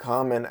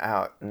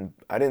out, and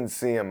I didn't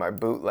see him. I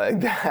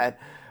bootlegged that.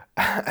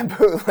 I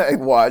bootleg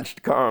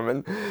watched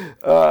Carmen.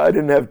 I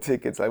didn't have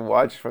tickets. I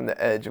watched from the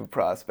edge of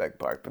Prospect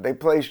Park. But they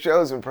play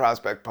shows in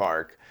Prospect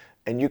Park,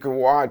 and you can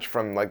watch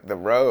from like the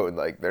road.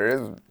 Like there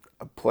is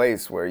a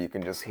place where you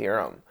can just hear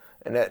them.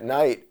 And at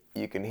night,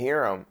 you can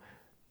hear them.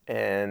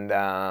 And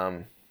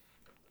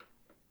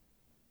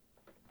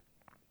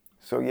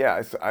so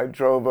yeah, I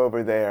drove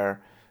over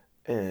there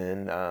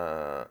and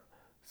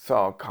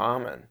saw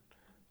Common,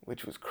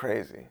 which was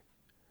crazy.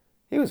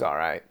 He was all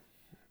right.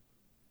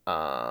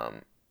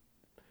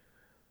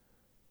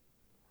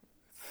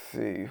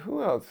 See,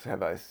 who else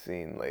have I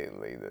seen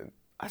lately?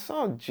 I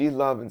saw G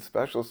Love and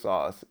Special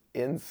Sauce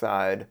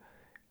inside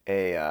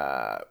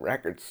a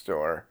record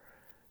store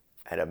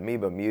at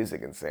Amoeba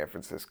Music in San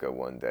Francisco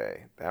one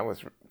day. That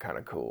was kind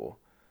of cool.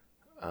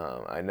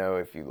 I know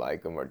if you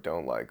like them or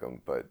don't like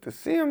them, but to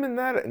see them in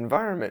that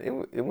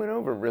environment, it went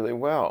over really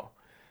well.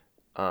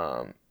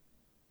 And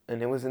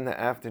it was in the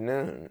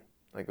afternoon,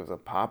 like it was a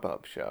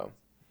pop-up show.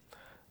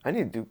 I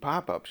need to do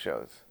pop-up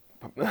shows.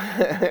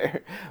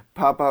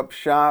 Pop-up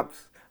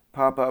shops.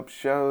 Pop-up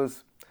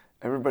shows.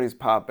 Everybody's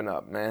popping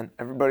up, man.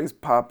 Everybody's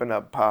popping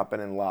up, popping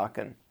and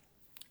locking.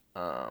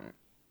 I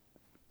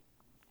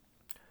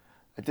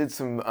did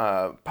some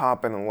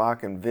popping and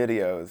locking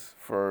videos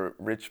for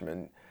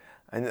Richmond.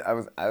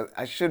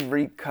 I should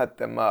recut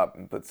them up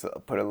and put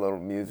a little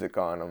music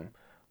on them,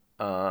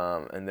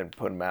 and then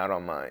put them out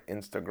on my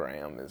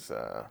Instagram is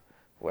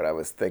what I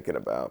was thinking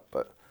about.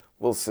 But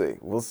we'll see.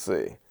 We'll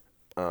see.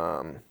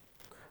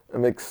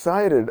 I'm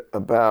excited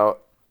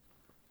about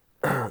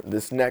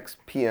this next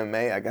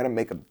PMA. I got to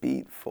make a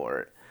beat for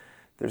it.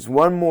 There's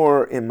one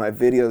more in my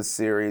video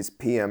series,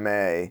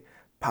 PMA,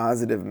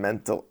 Positive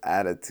Mental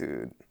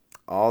Attitude,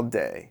 all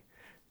day.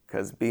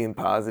 Because being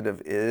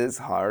positive is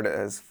hard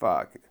as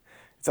fuck.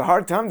 It's a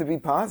hard time to be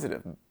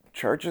positive.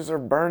 Churches are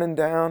burning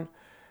down.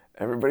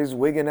 Everybody's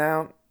wigging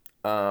out.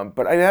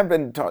 But I have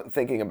been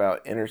thinking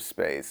about inner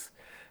space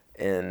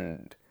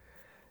and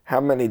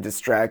how many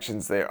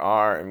distractions there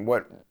are and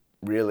what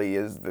really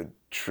is the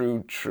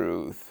true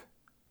truth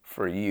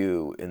for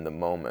you in the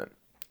moment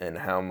and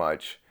how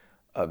much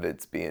of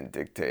it's being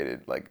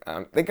dictated. Like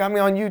they got me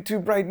on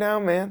YouTube right now,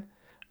 man.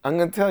 I'm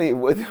gonna tell you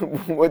what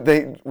what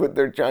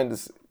they're trying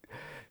to.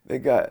 They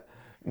got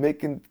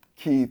Mick and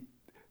Keith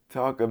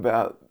talk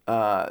about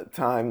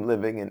time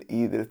living in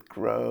Edith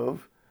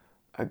Grove.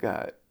 I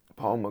got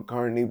Paul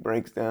McCartney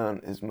breaks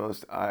down his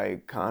most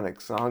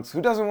iconic songs.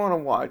 Who doesn't want to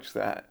watch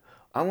that?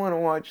 I want to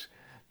watch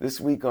This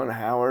Week on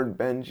Howard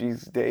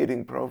Benji's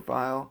dating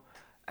profile.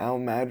 Al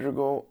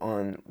Madrigal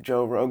on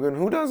Joe Rogan.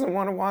 Who doesn't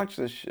want to watch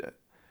this shit?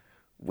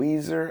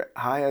 Weezer,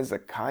 High as a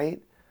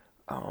Kite.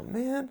 Oh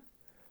man,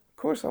 of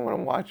course I want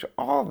to watch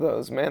all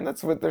those, man.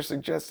 That's what they're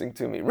suggesting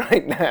to me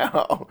right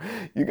now.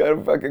 You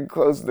gotta fucking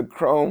close the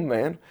Chrome,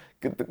 man.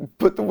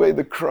 Put away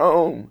the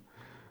Chrome.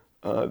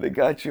 They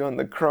got you on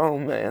the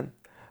Chrome, man.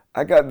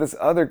 I got this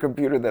other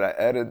computer that I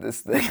edited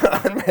this thing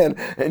on, man,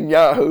 and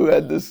Yahoo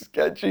had this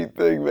sketchy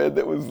thing, man,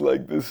 that was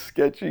like this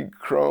sketchy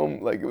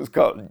Chrome, like it was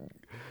called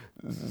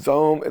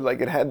Zoom, like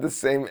it had the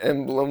same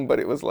emblem, but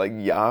it was like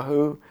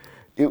Yahoo.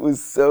 It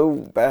was so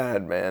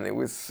bad, man. It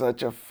was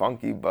such a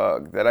funky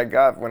bug that I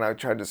got when I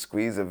tried to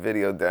squeeze a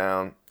video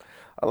down.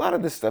 A lot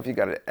of this stuff you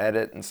got to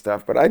edit and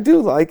stuff, but I do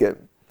like it.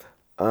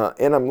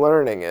 And I'm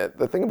learning it.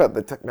 The thing about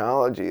the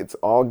technology, it's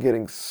all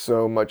getting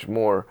so much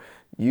more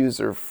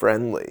user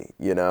friendly,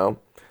 you know?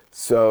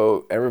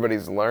 So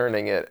everybody's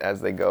learning it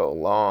as they go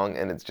along,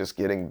 and it's just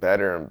getting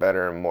better and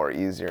better and more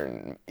easier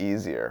and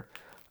easier.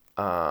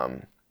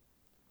 But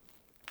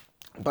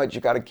you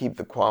got to keep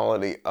the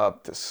quality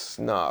up to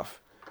snuff.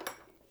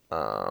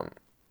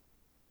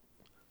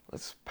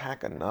 Let's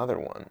pack another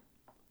one.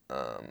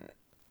 I'm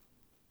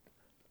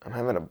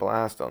having a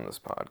blast on this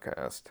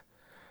podcast.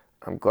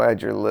 I'm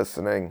glad you're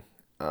listening.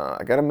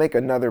 I got to make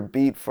another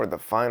beat for the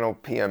final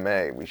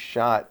PMA. We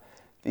shot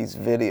these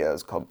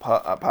videos called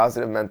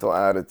Positive Mental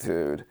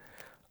Attitude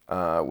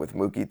with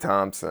Mookie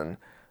Thompson.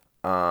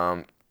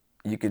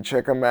 You can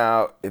check them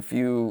out if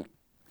you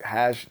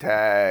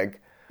hashtag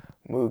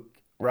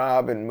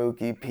Rob and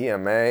Mookie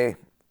PMA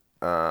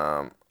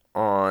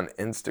on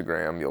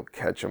Instagram. You'll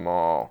catch them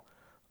all.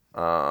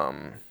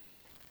 But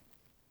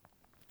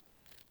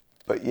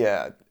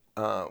yeah,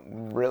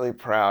 really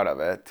proud of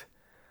it.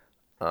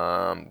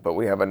 But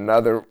we have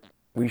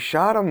we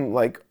shot them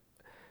like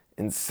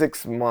in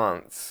 6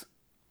 months.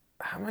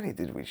 How many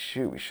did we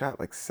shoot? We shot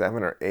like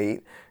 7 or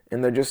 8,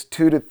 and they're just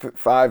 2 to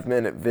 5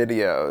 minute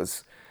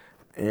videos.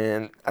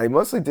 And I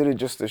mostly did it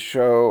just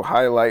to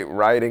highlight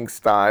writing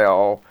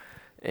style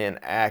and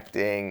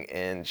acting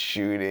and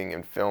shooting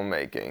and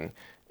filmmaking.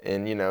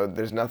 And, you know,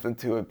 there's nothing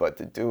to it but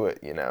to do it,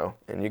 you know,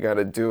 and you got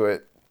to do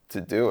it to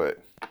do it.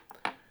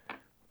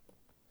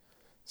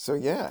 So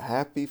yeah,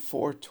 happy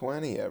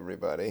 420,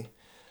 everybody.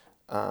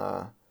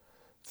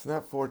 It's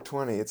not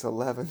 420, it's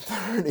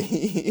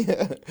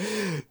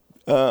 11:30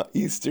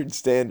 Eastern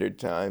Standard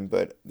Time,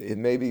 but it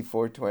may be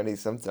 420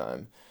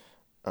 sometime.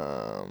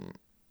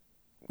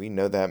 We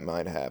know that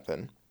might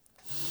happen.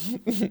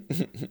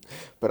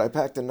 But I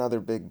packed another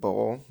big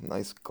bowl,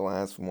 nice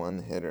glass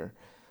one hitter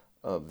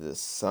of this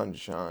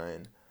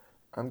sunshine.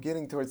 I'm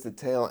getting towards the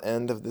tail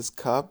end of this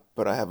cup,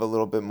 but I have a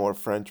little bit more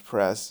French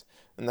press,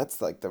 and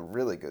that's like the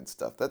really good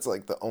stuff. That's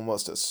like the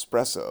almost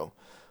espresso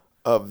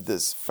of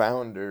this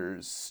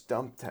Founders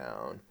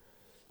Stumptown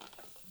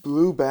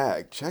blue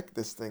bag. Check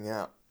this thing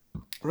out.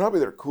 Probably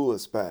their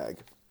coolest bag.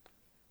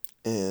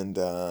 And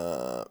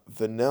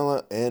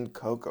vanilla and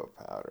cocoa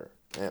powder.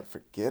 Man,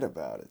 forget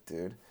about it,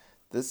 dude.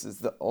 This is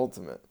the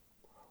ultimate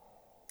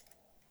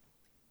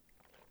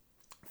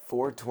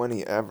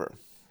 420 ever.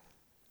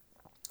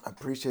 I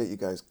appreciate you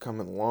guys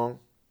coming along.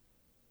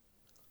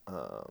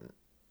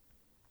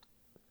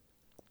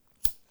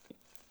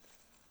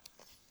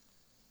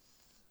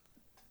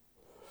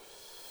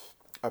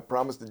 I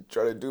promise to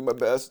try to do my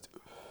best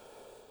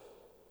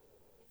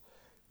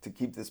to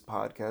keep this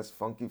podcast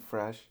funky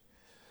fresh.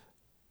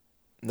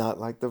 Not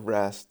like the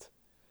rest.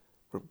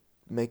 We're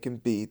making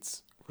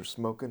beats. We're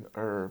smoking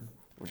herb.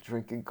 We're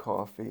drinking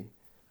coffee.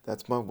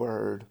 That's my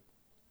word.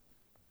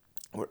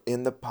 We're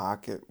in the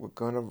pocket. We're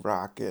gonna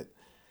rock it.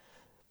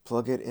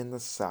 Plug it in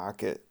the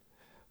socket.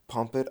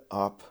 Pump it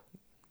up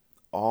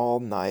all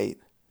night.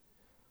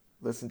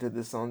 Listen to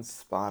this on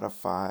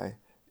Spotify.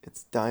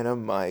 It's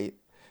dynamite.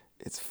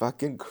 It's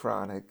fucking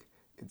chronic.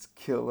 It's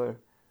killer.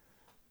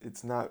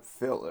 It's not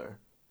filler.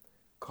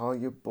 Call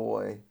your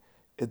boy.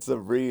 It's a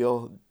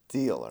real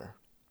dealer.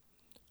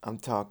 I'm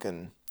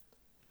talking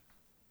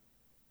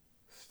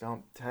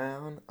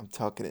Stumptown. I'm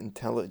talking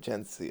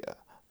Intelligentsia.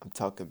 I'm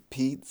talking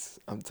Pete's.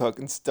 I'm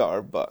talking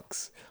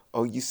Starbucks.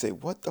 Oh, you say,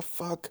 what the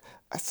fuck?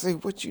 I say,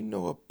 what you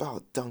know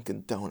about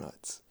Dunkin'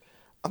 Donuts?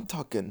 I'm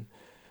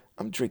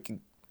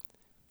drinking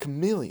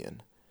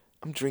Chameleon.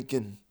 I'm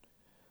drinking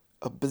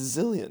a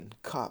bazillion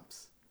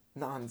cups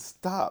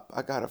non-stop.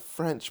 I got a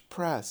French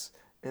press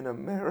in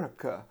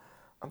America.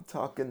 I'm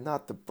talking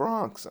not the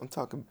Bronx. I'm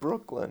talking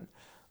Brooklyn.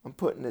 I'm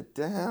putting it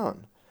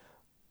down.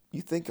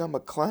 You think I'm a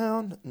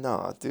clown?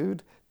 Nah,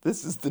 dude.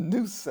 This is the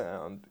new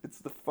sound. It's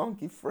the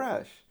funky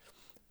fresh.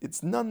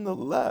 It's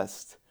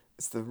nonetheless.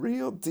 It's the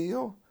real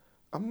deal.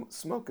 I'm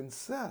smoking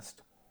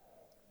cest.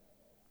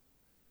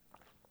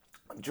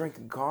 I'm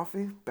drinking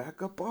coffee.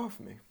 Back up off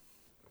me.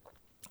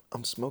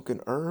 I'm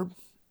smoking herb.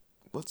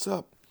 What's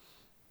up?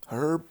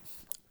 Herb.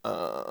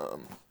 All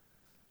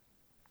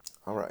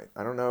right.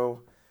 I don't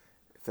know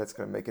if that's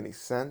going to make any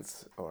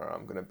sense or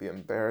I'm going to be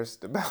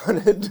embarrassed about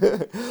it.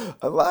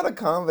 A lot of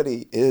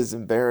comedy is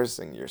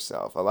embarrassing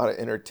yourself. A lot of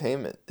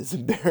entertainment is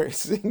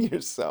embarrassing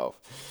yourself.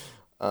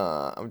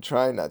 I'm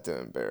trying not to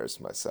embarrass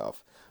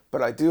myself.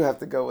 But I do have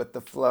to go with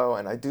the flow.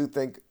 And I do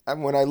think,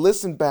 when I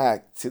listen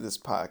back to this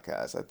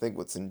podcast, I think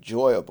what's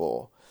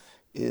enjoyable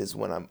is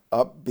when I'm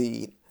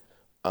upbeat,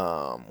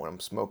 when I'm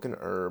smoking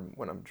herb,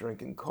 when I'm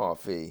drinking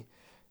coffee,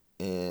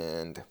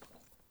 and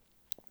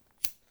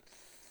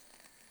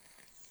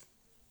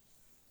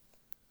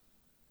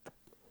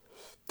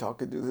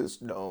talking to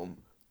this gnome.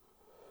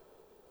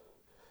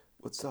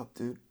 What's up,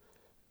 dude?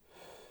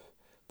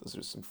 Those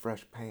are some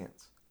fresh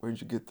pants. Where'd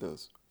you get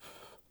those?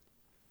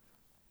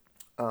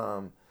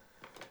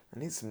 I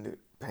need some new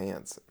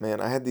pants.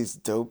 Man, I had these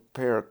dope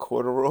pair of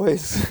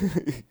corduroys.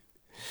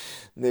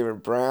 They were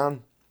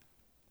brown.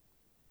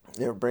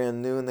 They were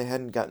brand new and they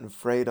hadn't gotten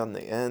frayed on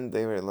the end.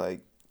 They were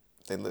like,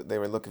 they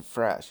were looking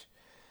fresh.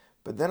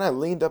 But then I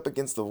leaned up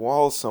against the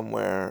wall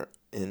somewhere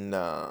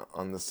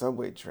on the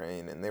subway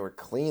train, and they were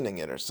cleaning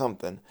it or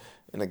something,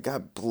 and it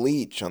got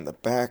bleach on the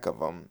back of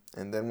them.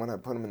 And then when I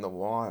put them in the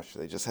wash,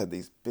 they just had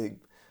these big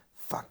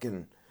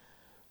fucking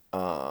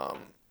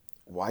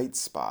white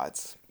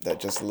spots that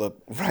just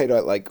look right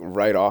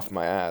off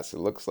my ass. It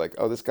looks like,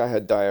 oh, this guy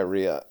had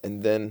diarrhea,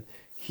 and then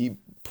he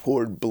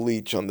poured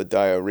bleach on the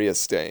diarrhea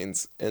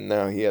stains, and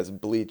now he has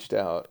bleached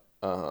out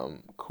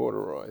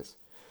corduroys.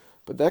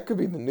 But that could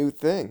be the new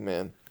thing,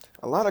 man.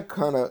 A lot of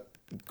kind of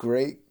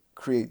great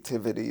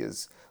creativity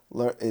is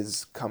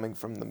coming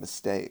from the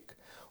mistake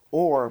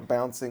or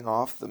bouncing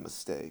off the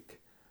mistake.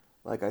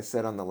 Like I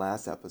said on the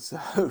last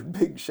episode,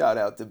 big shout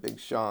out to Big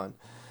Sean,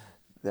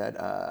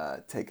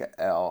 that take a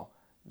L,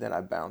 then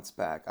I bounce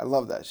back. I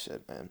love that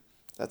shit, man.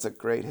 That's a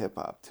great hip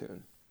hop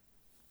tune.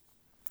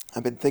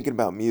 I've been thinking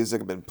about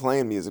music, I've been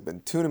playing music, I've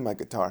been tuning my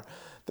guitar.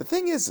 The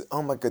thing is,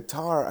 on my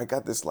guitar, I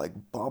got this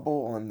like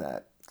bubble on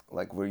that,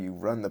 like where you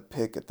run the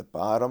pick at the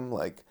bottom,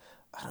 like,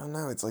 I don't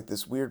know, it's like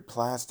this weird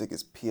plastic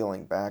is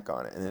peeling back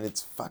on it, and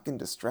it's fucking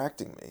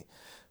distracting me.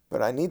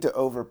 But I need to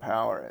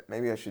overpower it.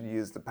 Maybe I should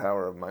use the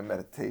power of my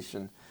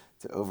meditation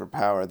to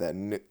overpower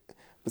that.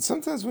 But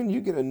sometimes when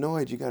you get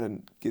annoyed, you gotta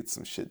get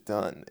some shit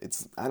done.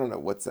 I don't know,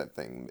 what's that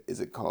thing?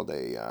 Is it called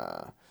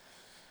a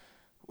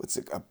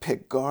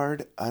pick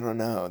guard? I don't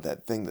know,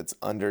 that thing that's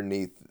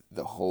underneath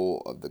the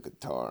hole of the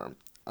guitar.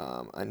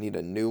 I need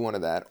a new one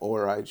of that,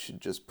 or I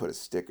should just put a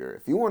sticker.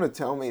 If you want to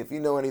tell me, if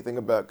you know anything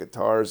about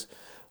guitars,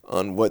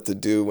 on what to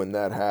do when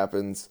that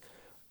happens,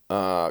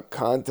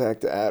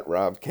 contact at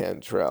Rob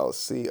Cantrell,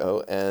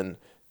 CONTACT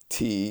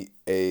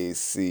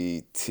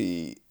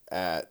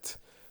at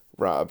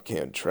Rob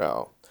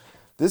Cantrell.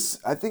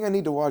 I think I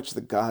need to watch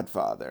The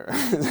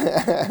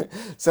Godfather.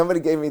 Somebody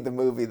gave me the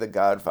movie The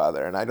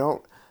Godfather, and I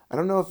don't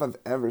know if I've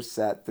ever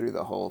sat through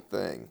the whole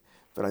thing,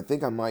 but I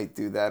think I might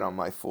do that on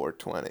my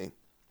 420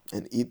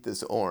 and eat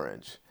this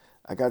orange.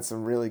 I got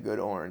some really good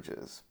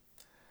oranges.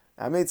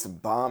 I made some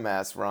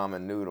bomb-ass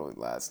ramen noodle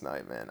last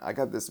night, man. I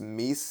got this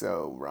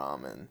miso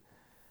ramen,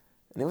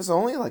 and it was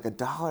only like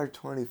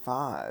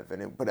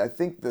 $1.25. But I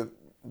think the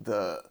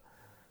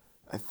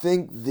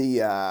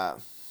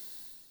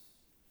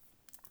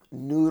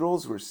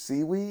noodles were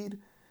seaweed,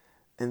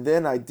 and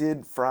then I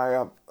did fry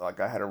up, like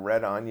I had a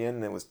red onion,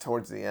 and it was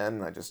towards the end,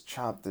 and I just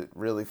chopped it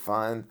really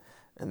fine,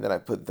 and then I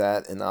put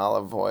that in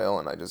olive oil,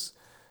 and I just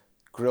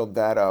grilled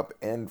that up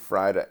and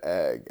fried an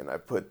egg, and I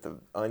put the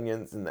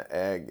onions and the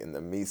egg and the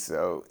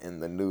miso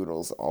and the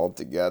noodles all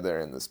together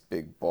in this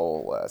big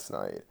bowl last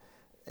night.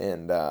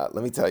 And let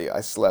me tell you,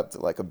 I slept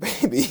like a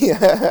baby.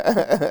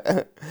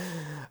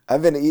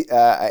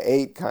 I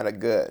ate kind of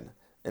good,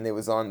 and it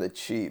was on the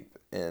cheap,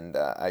 and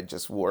I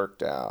just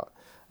worked out.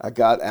 I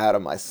got out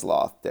of my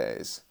sloth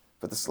days.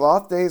 But the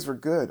sloth days were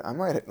good. I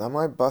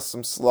might bust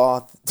some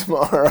sloth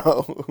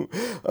tomorrow.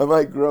 I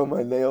might grow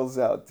my nails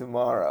out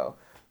tomorrow.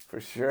 For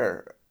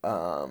sure.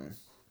 I'm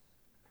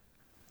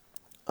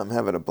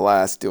having a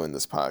blast doing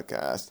this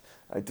podcast.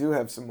 I do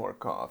have some more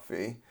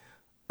coffee.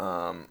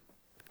 The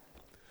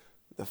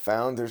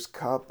Founder's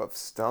Cup of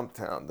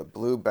Stumptown, the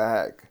blue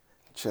bag.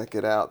 Check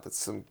it out. That's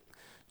some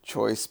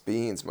choice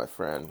beans, my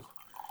friend.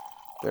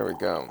 There we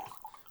go.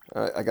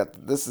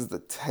 This is the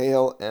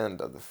tail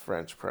end of the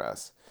French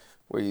press,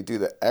 where you do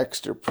the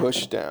extra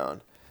push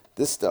down.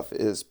 This stuff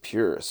is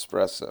pure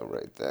espresso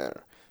right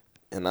there.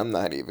 And I'm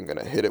not even going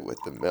to hit it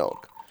with the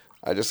milk.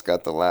 I just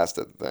got the last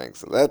of the thing.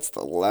 So that's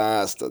the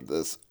last of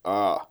this.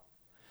 But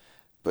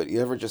you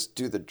ever just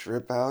do the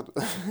drip out?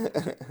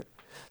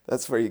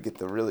 That's where you get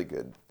the really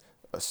good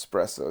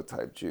espresso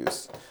type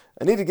juice.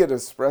 I need to get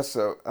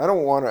espresso. I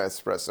don't want an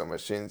espresso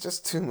machine. It's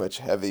just too much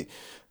heavy.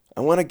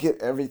 I want to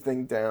get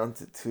everything down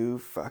to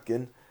two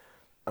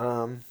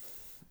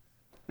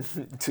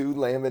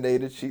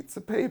laminated sheets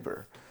of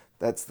paper.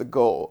 That's the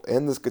goal.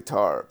 And this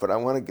guitar. But I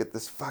want to get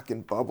this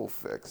fucking bubble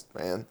fixed,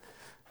 man.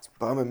 It's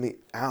bumming me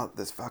out,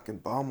 this fucking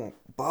bubble.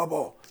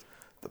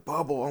 The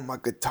bubble on my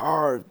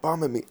guitar is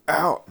bumming me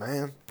out,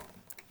 man.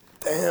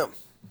 Damn.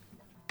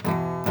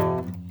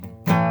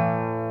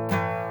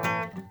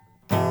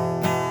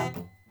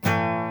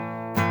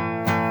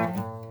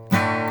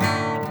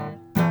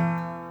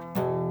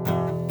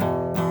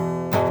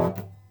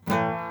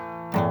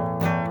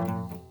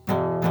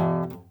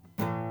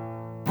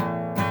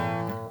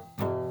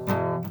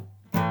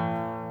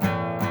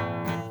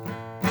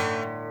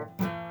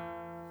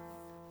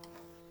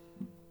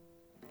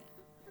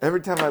 Every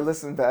time I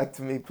listen back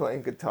to me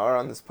playing guitar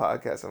on this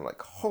podcast, I'm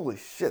like, holy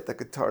shit, that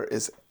guitar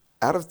is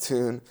out of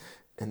tune.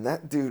 And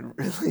that dude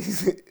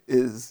really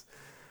is...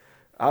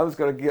 I was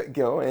going to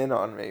go in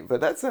on me,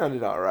 but that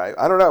sounded all right.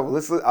 I don't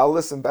know. I'll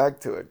listen back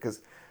to it,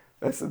 because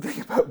that's the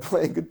thing about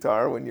playing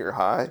guitar when you're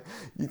high.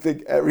 You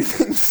think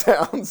everything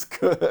sounds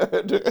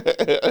good.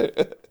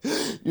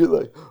 You're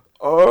like,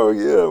 oh,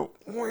 yeah.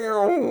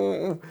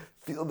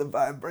 Feel the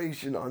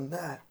vibration on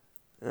that.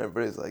 And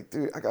everybody's like,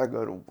 dude, I got to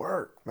go to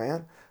work,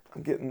 man.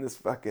 I'm getting this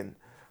fucking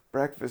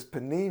breakfast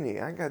panini.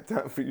 I ain't got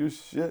time for your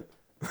shit.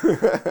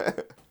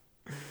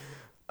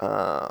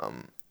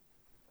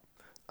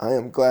 I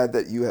am glad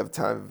that you have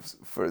time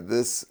for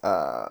this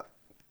cup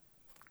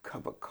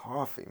of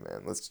coffee,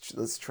 man.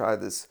 Let's try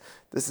this.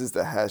 This is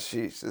the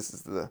hashish. This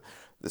is the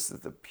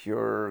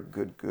pure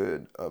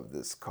good of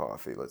this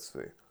coffee. Let's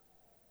see.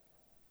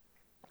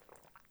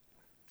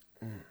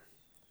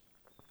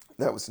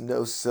 That was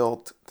no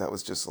silt. That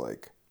was just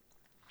like,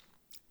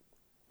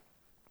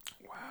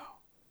 wow.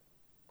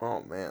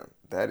 Oh man,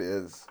 that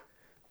is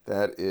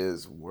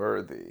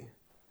worthy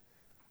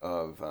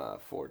of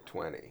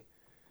 420.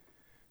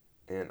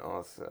 And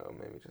also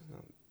maybe just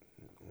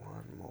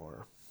one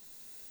more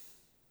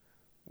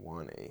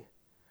 1E.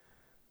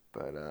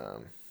 But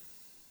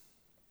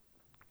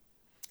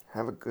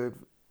have a good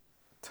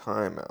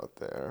time out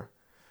there.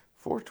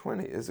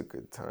 420 is a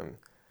good time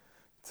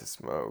to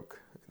smoke.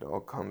 It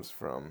all comes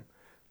from,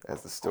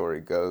 as the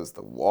story goes,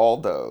 the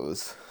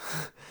Waldos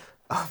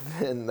up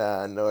in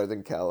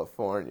Northern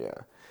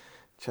California.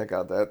 Check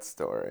out that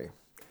story.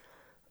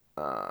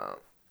 The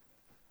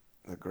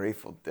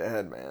Grateful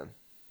Dead, man.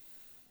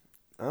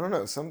 I don't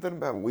know, something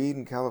about weed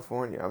in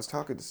California. I was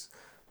talking to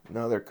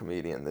another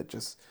comedian that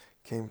just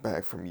came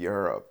back from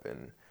Europe,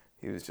 and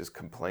he was just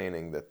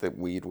complaining that the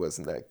weed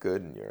wasn't that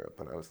good in Europe.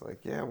 And I was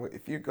like, yeah,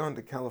 if you're going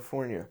to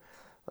California,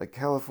 like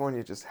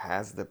California just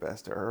has the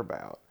best herb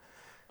out.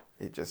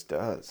 It just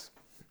does.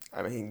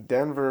 I mean,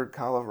 Denver,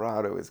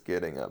 Colorado is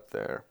getting up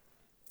there,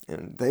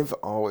 and they've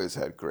always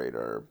had great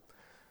herb.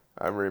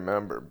 I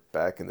remember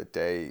back in the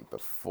day,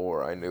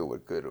 before I knew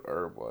what good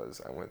herb was,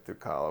 I went through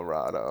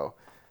Colorado,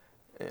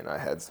 and I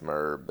had some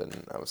herb,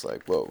 and I was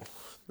like, whoa,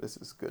 this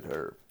is good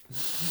herb.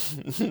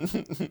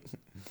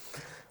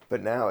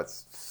 But now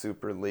it's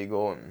super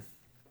legal, and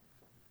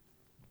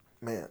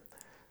man.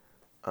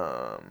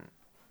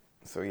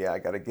 So yeah, I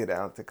got to get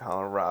out to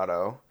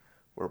Colorado.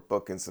 We're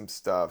booking some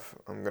stuff.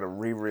 I'm going to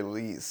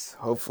re-release,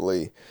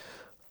 hopefully,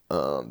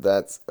 I'm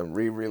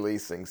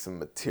re-releasing some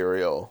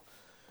material.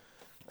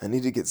 I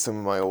need to get some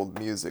of my old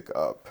music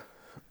up.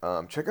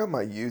 Check out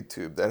my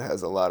YouTube. That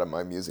has a lot of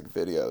my music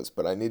videos,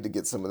 but I need to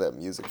get some of that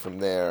music from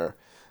there.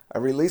 I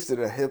released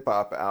a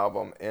hip-hop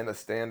album and a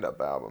stand-up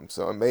album,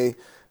 so I may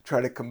try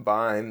to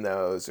combine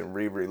those and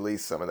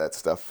re-release some of that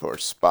stuff for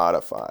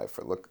Spotify.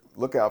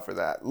 Look out for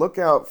that. Look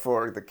out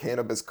for the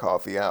Cannabis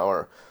Coffee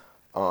Hour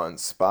on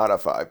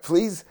Spotify.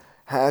 Please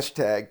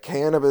hashtag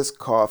Cannabis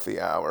Coffee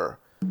Hour.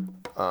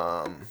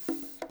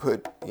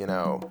 Put,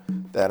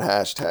 that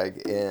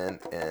hashtag in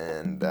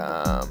and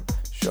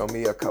show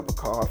me a cup of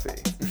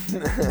coffee.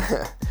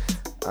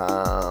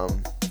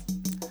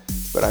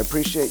 But I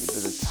appreciate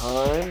the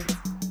time.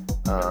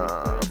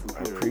 I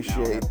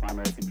appreciate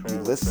you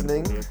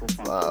listening.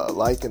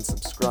 Like and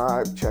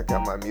subscribe. Check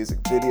out my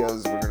music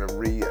videos. We're going to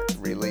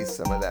release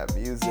some of that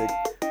music.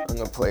 I'm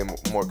going to play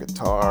more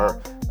guitar.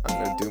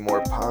 I'm going to do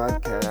more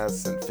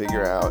podcasts and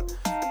figure out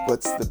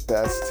what's the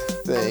best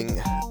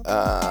thing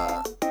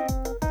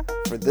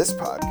for this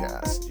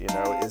podcast.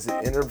 Is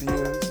it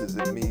interviews? Is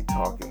it me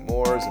talking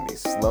more? Is it me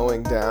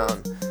slowing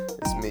down?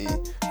 Is it me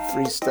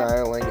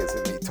freestyling? Is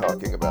it me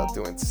talking about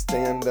doing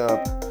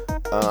stand-up?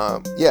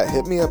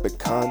 Hit me up at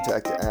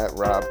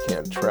contact@Rob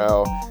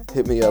Cantrell.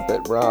 Hit me up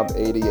at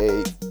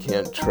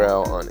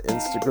Rob88Cantrell on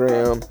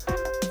Instagram.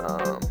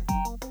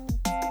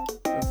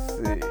 Let's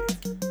see.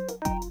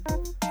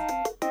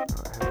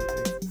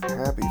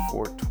 Happy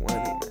 420,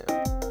 man.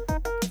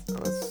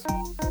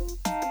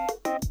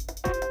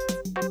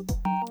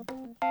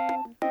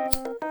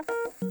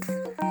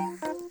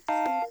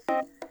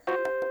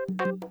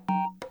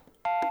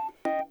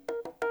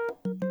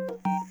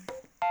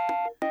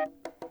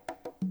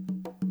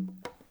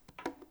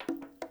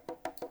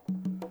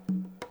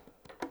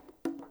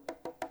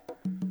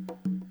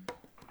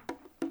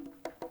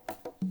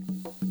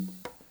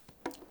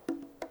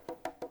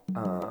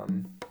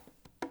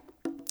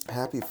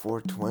 Happy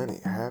 420,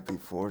 happy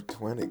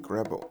 420,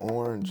 grab an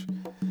orange,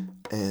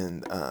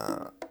 and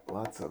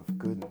lots of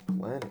good and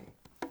plenty.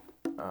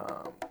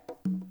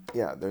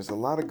 Yeah, there's a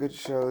lot of good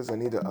shows. I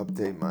need to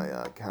update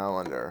my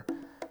calendar,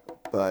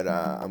 but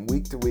I'm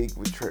week to week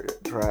with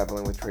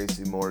traveling with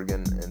Tracy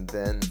Morgan, and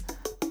then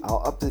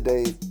I'll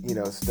up-to-date,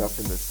 stuff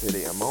in the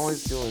city. I'm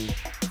always doing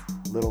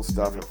little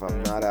stuff if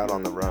I'm not out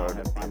on the road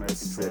in the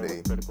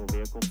city.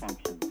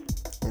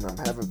 And I'm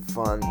having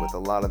fun with a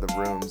lot of the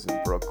rooms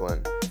in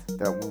Brooklyn.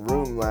 That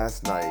room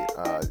last night,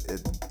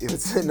 it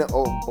was in an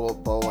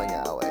old bowling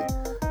alley.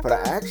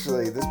 But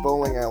this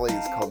bowling alley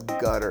is called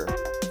Gutter.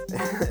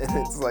 And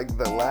it's like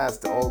the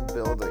last old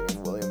building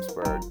in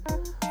Williamsburg.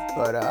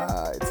 But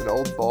it's an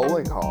old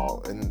bowling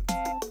hall. And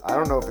I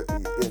don't know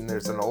and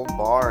there's an old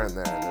bar in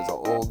there. And there's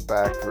an old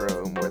back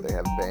room where they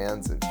have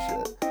bands and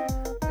shit.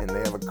 And they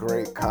have a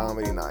great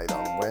comedy night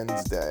on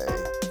Wednesday.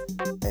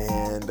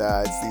 And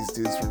it's these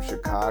dudes from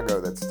Chicago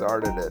that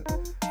started it.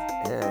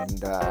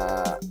 And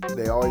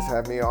they always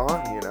have me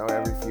on,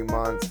 every few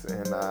months.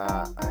 And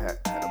I had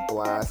a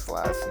blast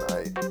last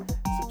night.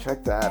 So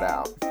check that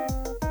out.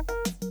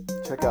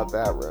 Check out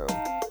that room.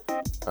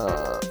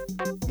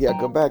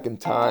 Go back in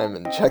time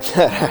and check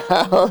that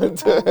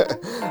out.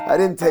 I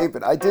didn't tape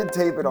it. I did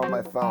tape it on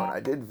my phone. I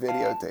did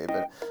videotape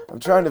it. I'm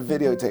trying to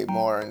videotape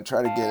more and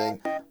try to getting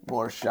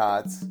more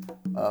shots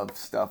of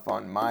stuff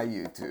on my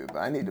YouTube.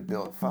 I need to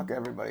build, fuck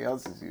everybody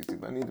else's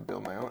YouTube. I need to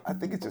build my own. I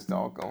think it's just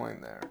all going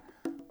there.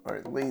 Or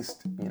at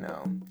least,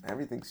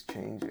 everything's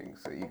changing.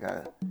 So you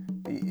gotta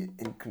be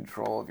in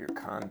control of your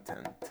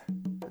content,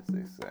 as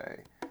they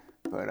say.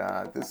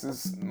 But this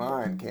is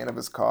mine,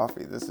 Cannabis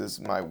Coffee. This is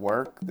my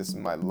work. This is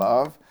my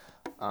love.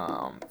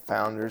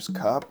 Founders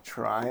Cup,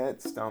 try it,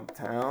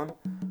 Stumptown.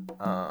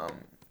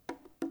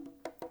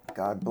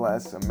 God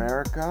bless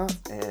America,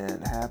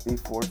 and happy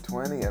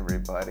 420,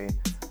 everybody.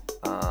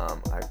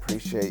 I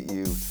appreciate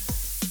you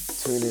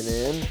tuning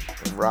in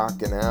and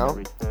rocking out.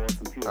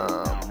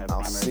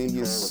 I'll see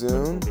you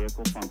soon.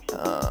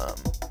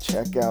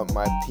 Check out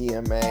my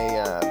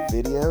PMA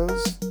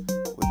videos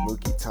with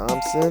Mookie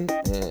Thompson,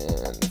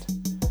 and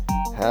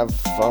have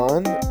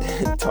fun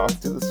and talk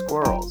to the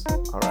squirrels.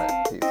 All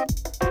right, peace.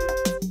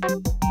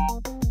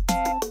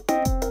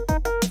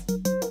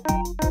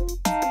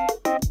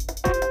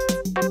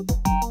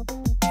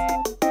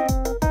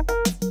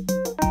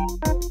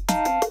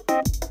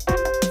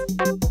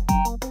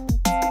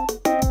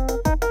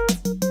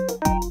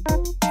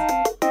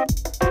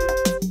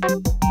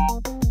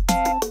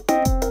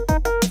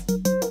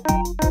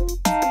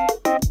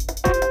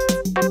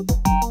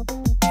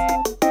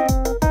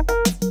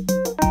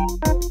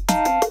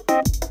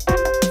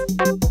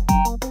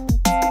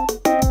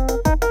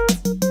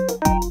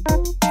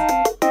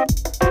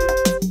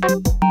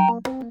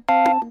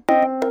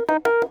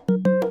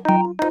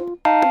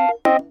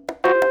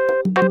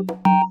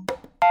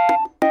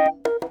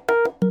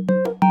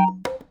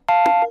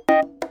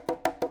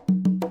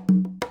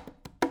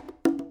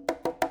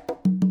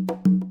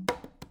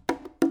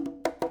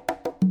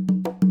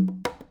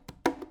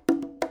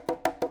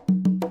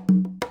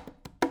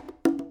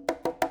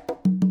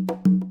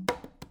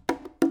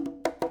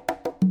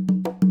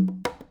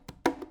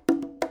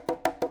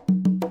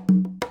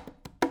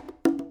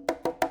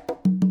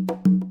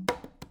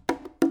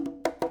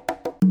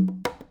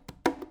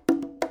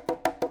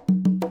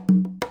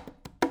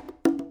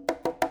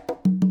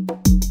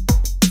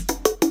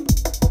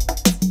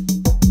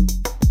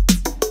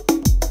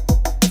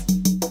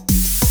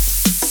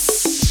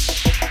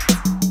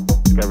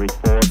 Discovery's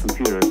 4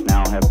 computers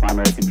now have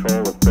primary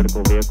control of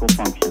critical vehicle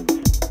functions.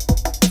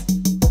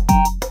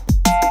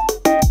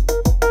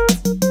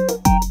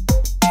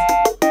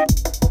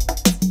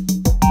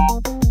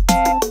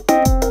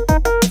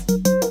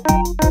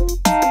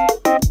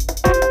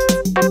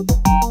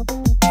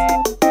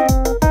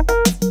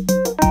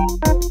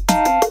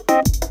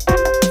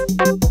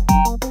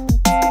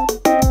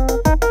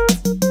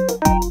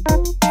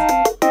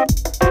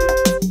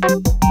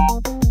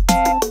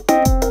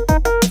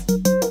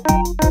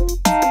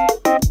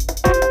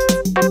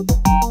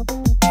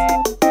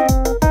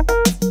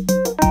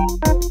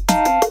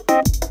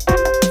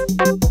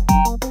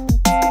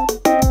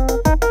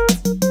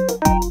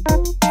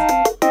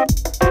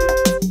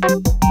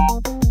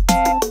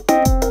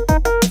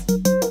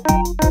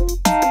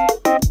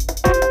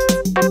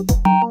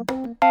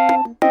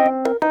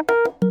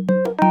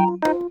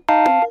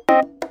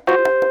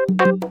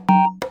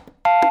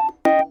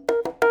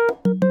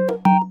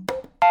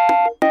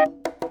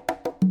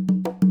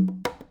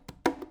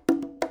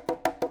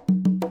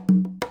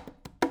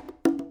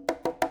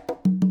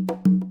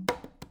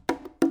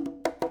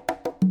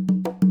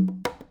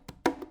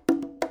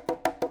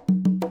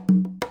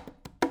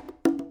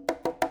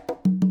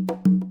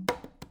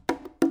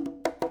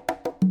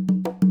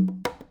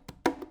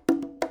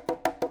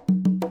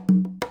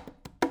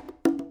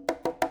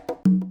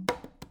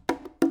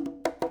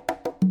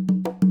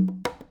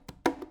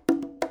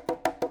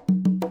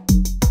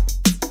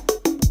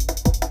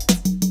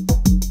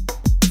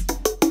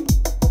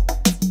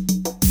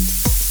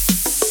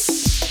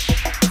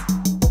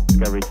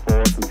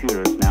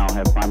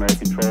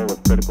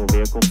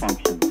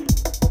 functions.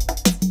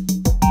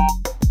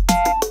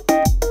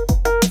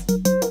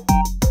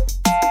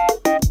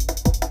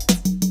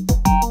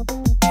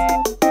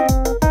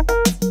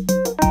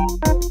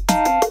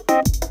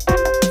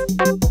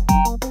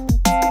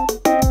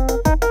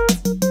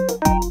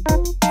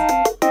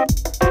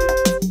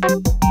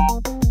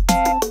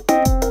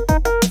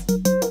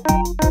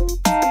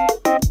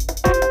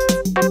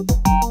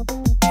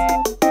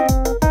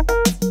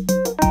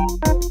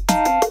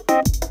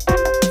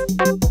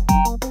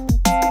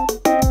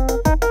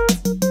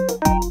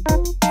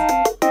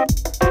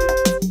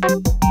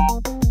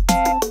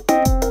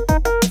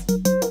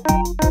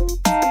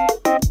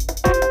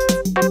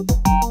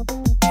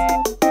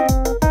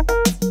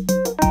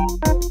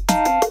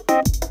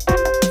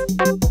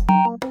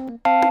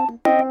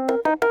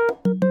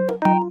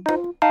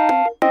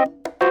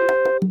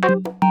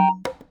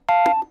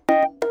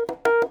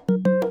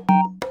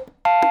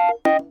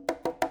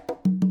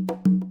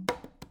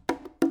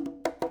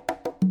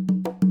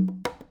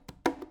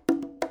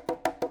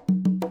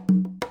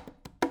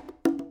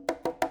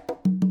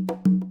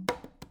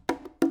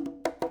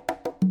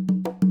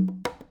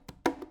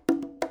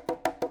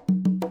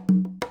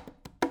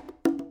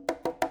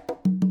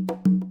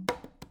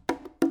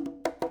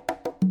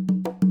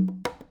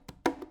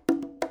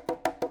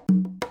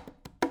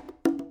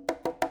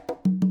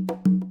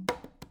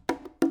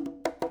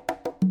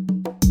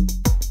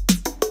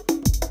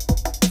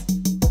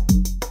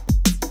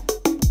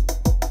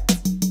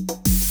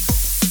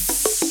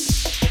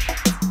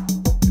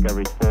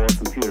 Discovery's 4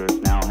 computers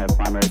now have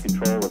primary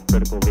control of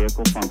critical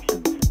vehicle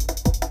functions.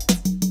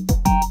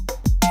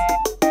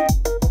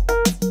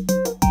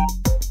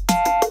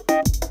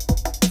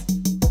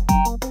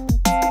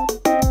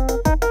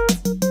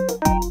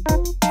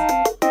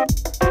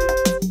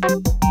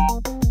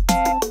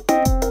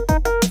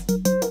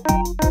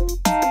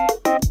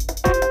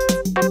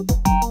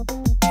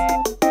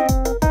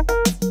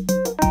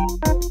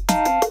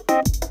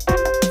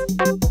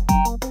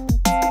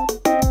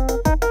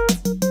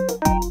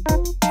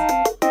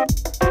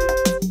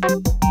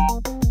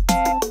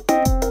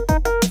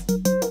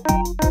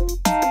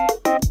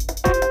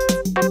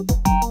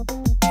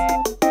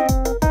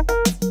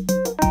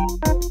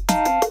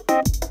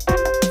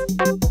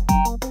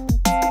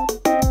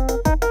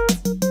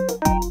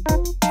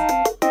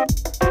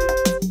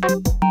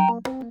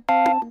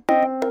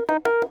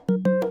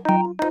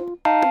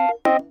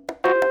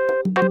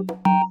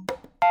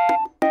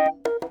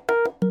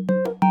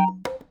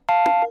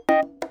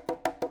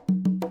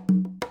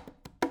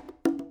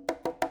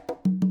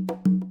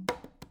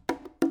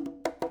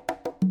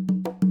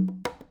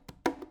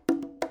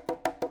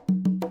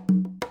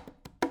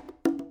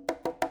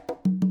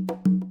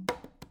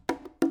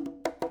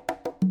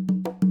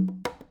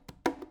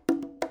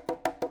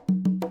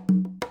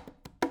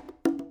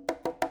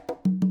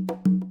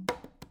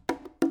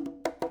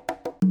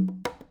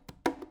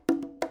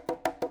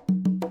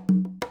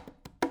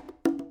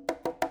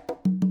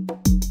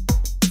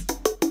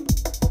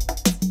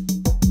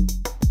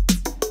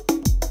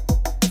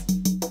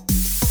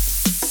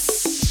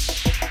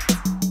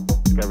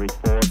 Discovery's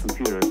 4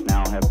 computers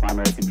now have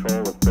primary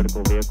control of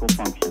critical vehicle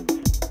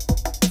functions.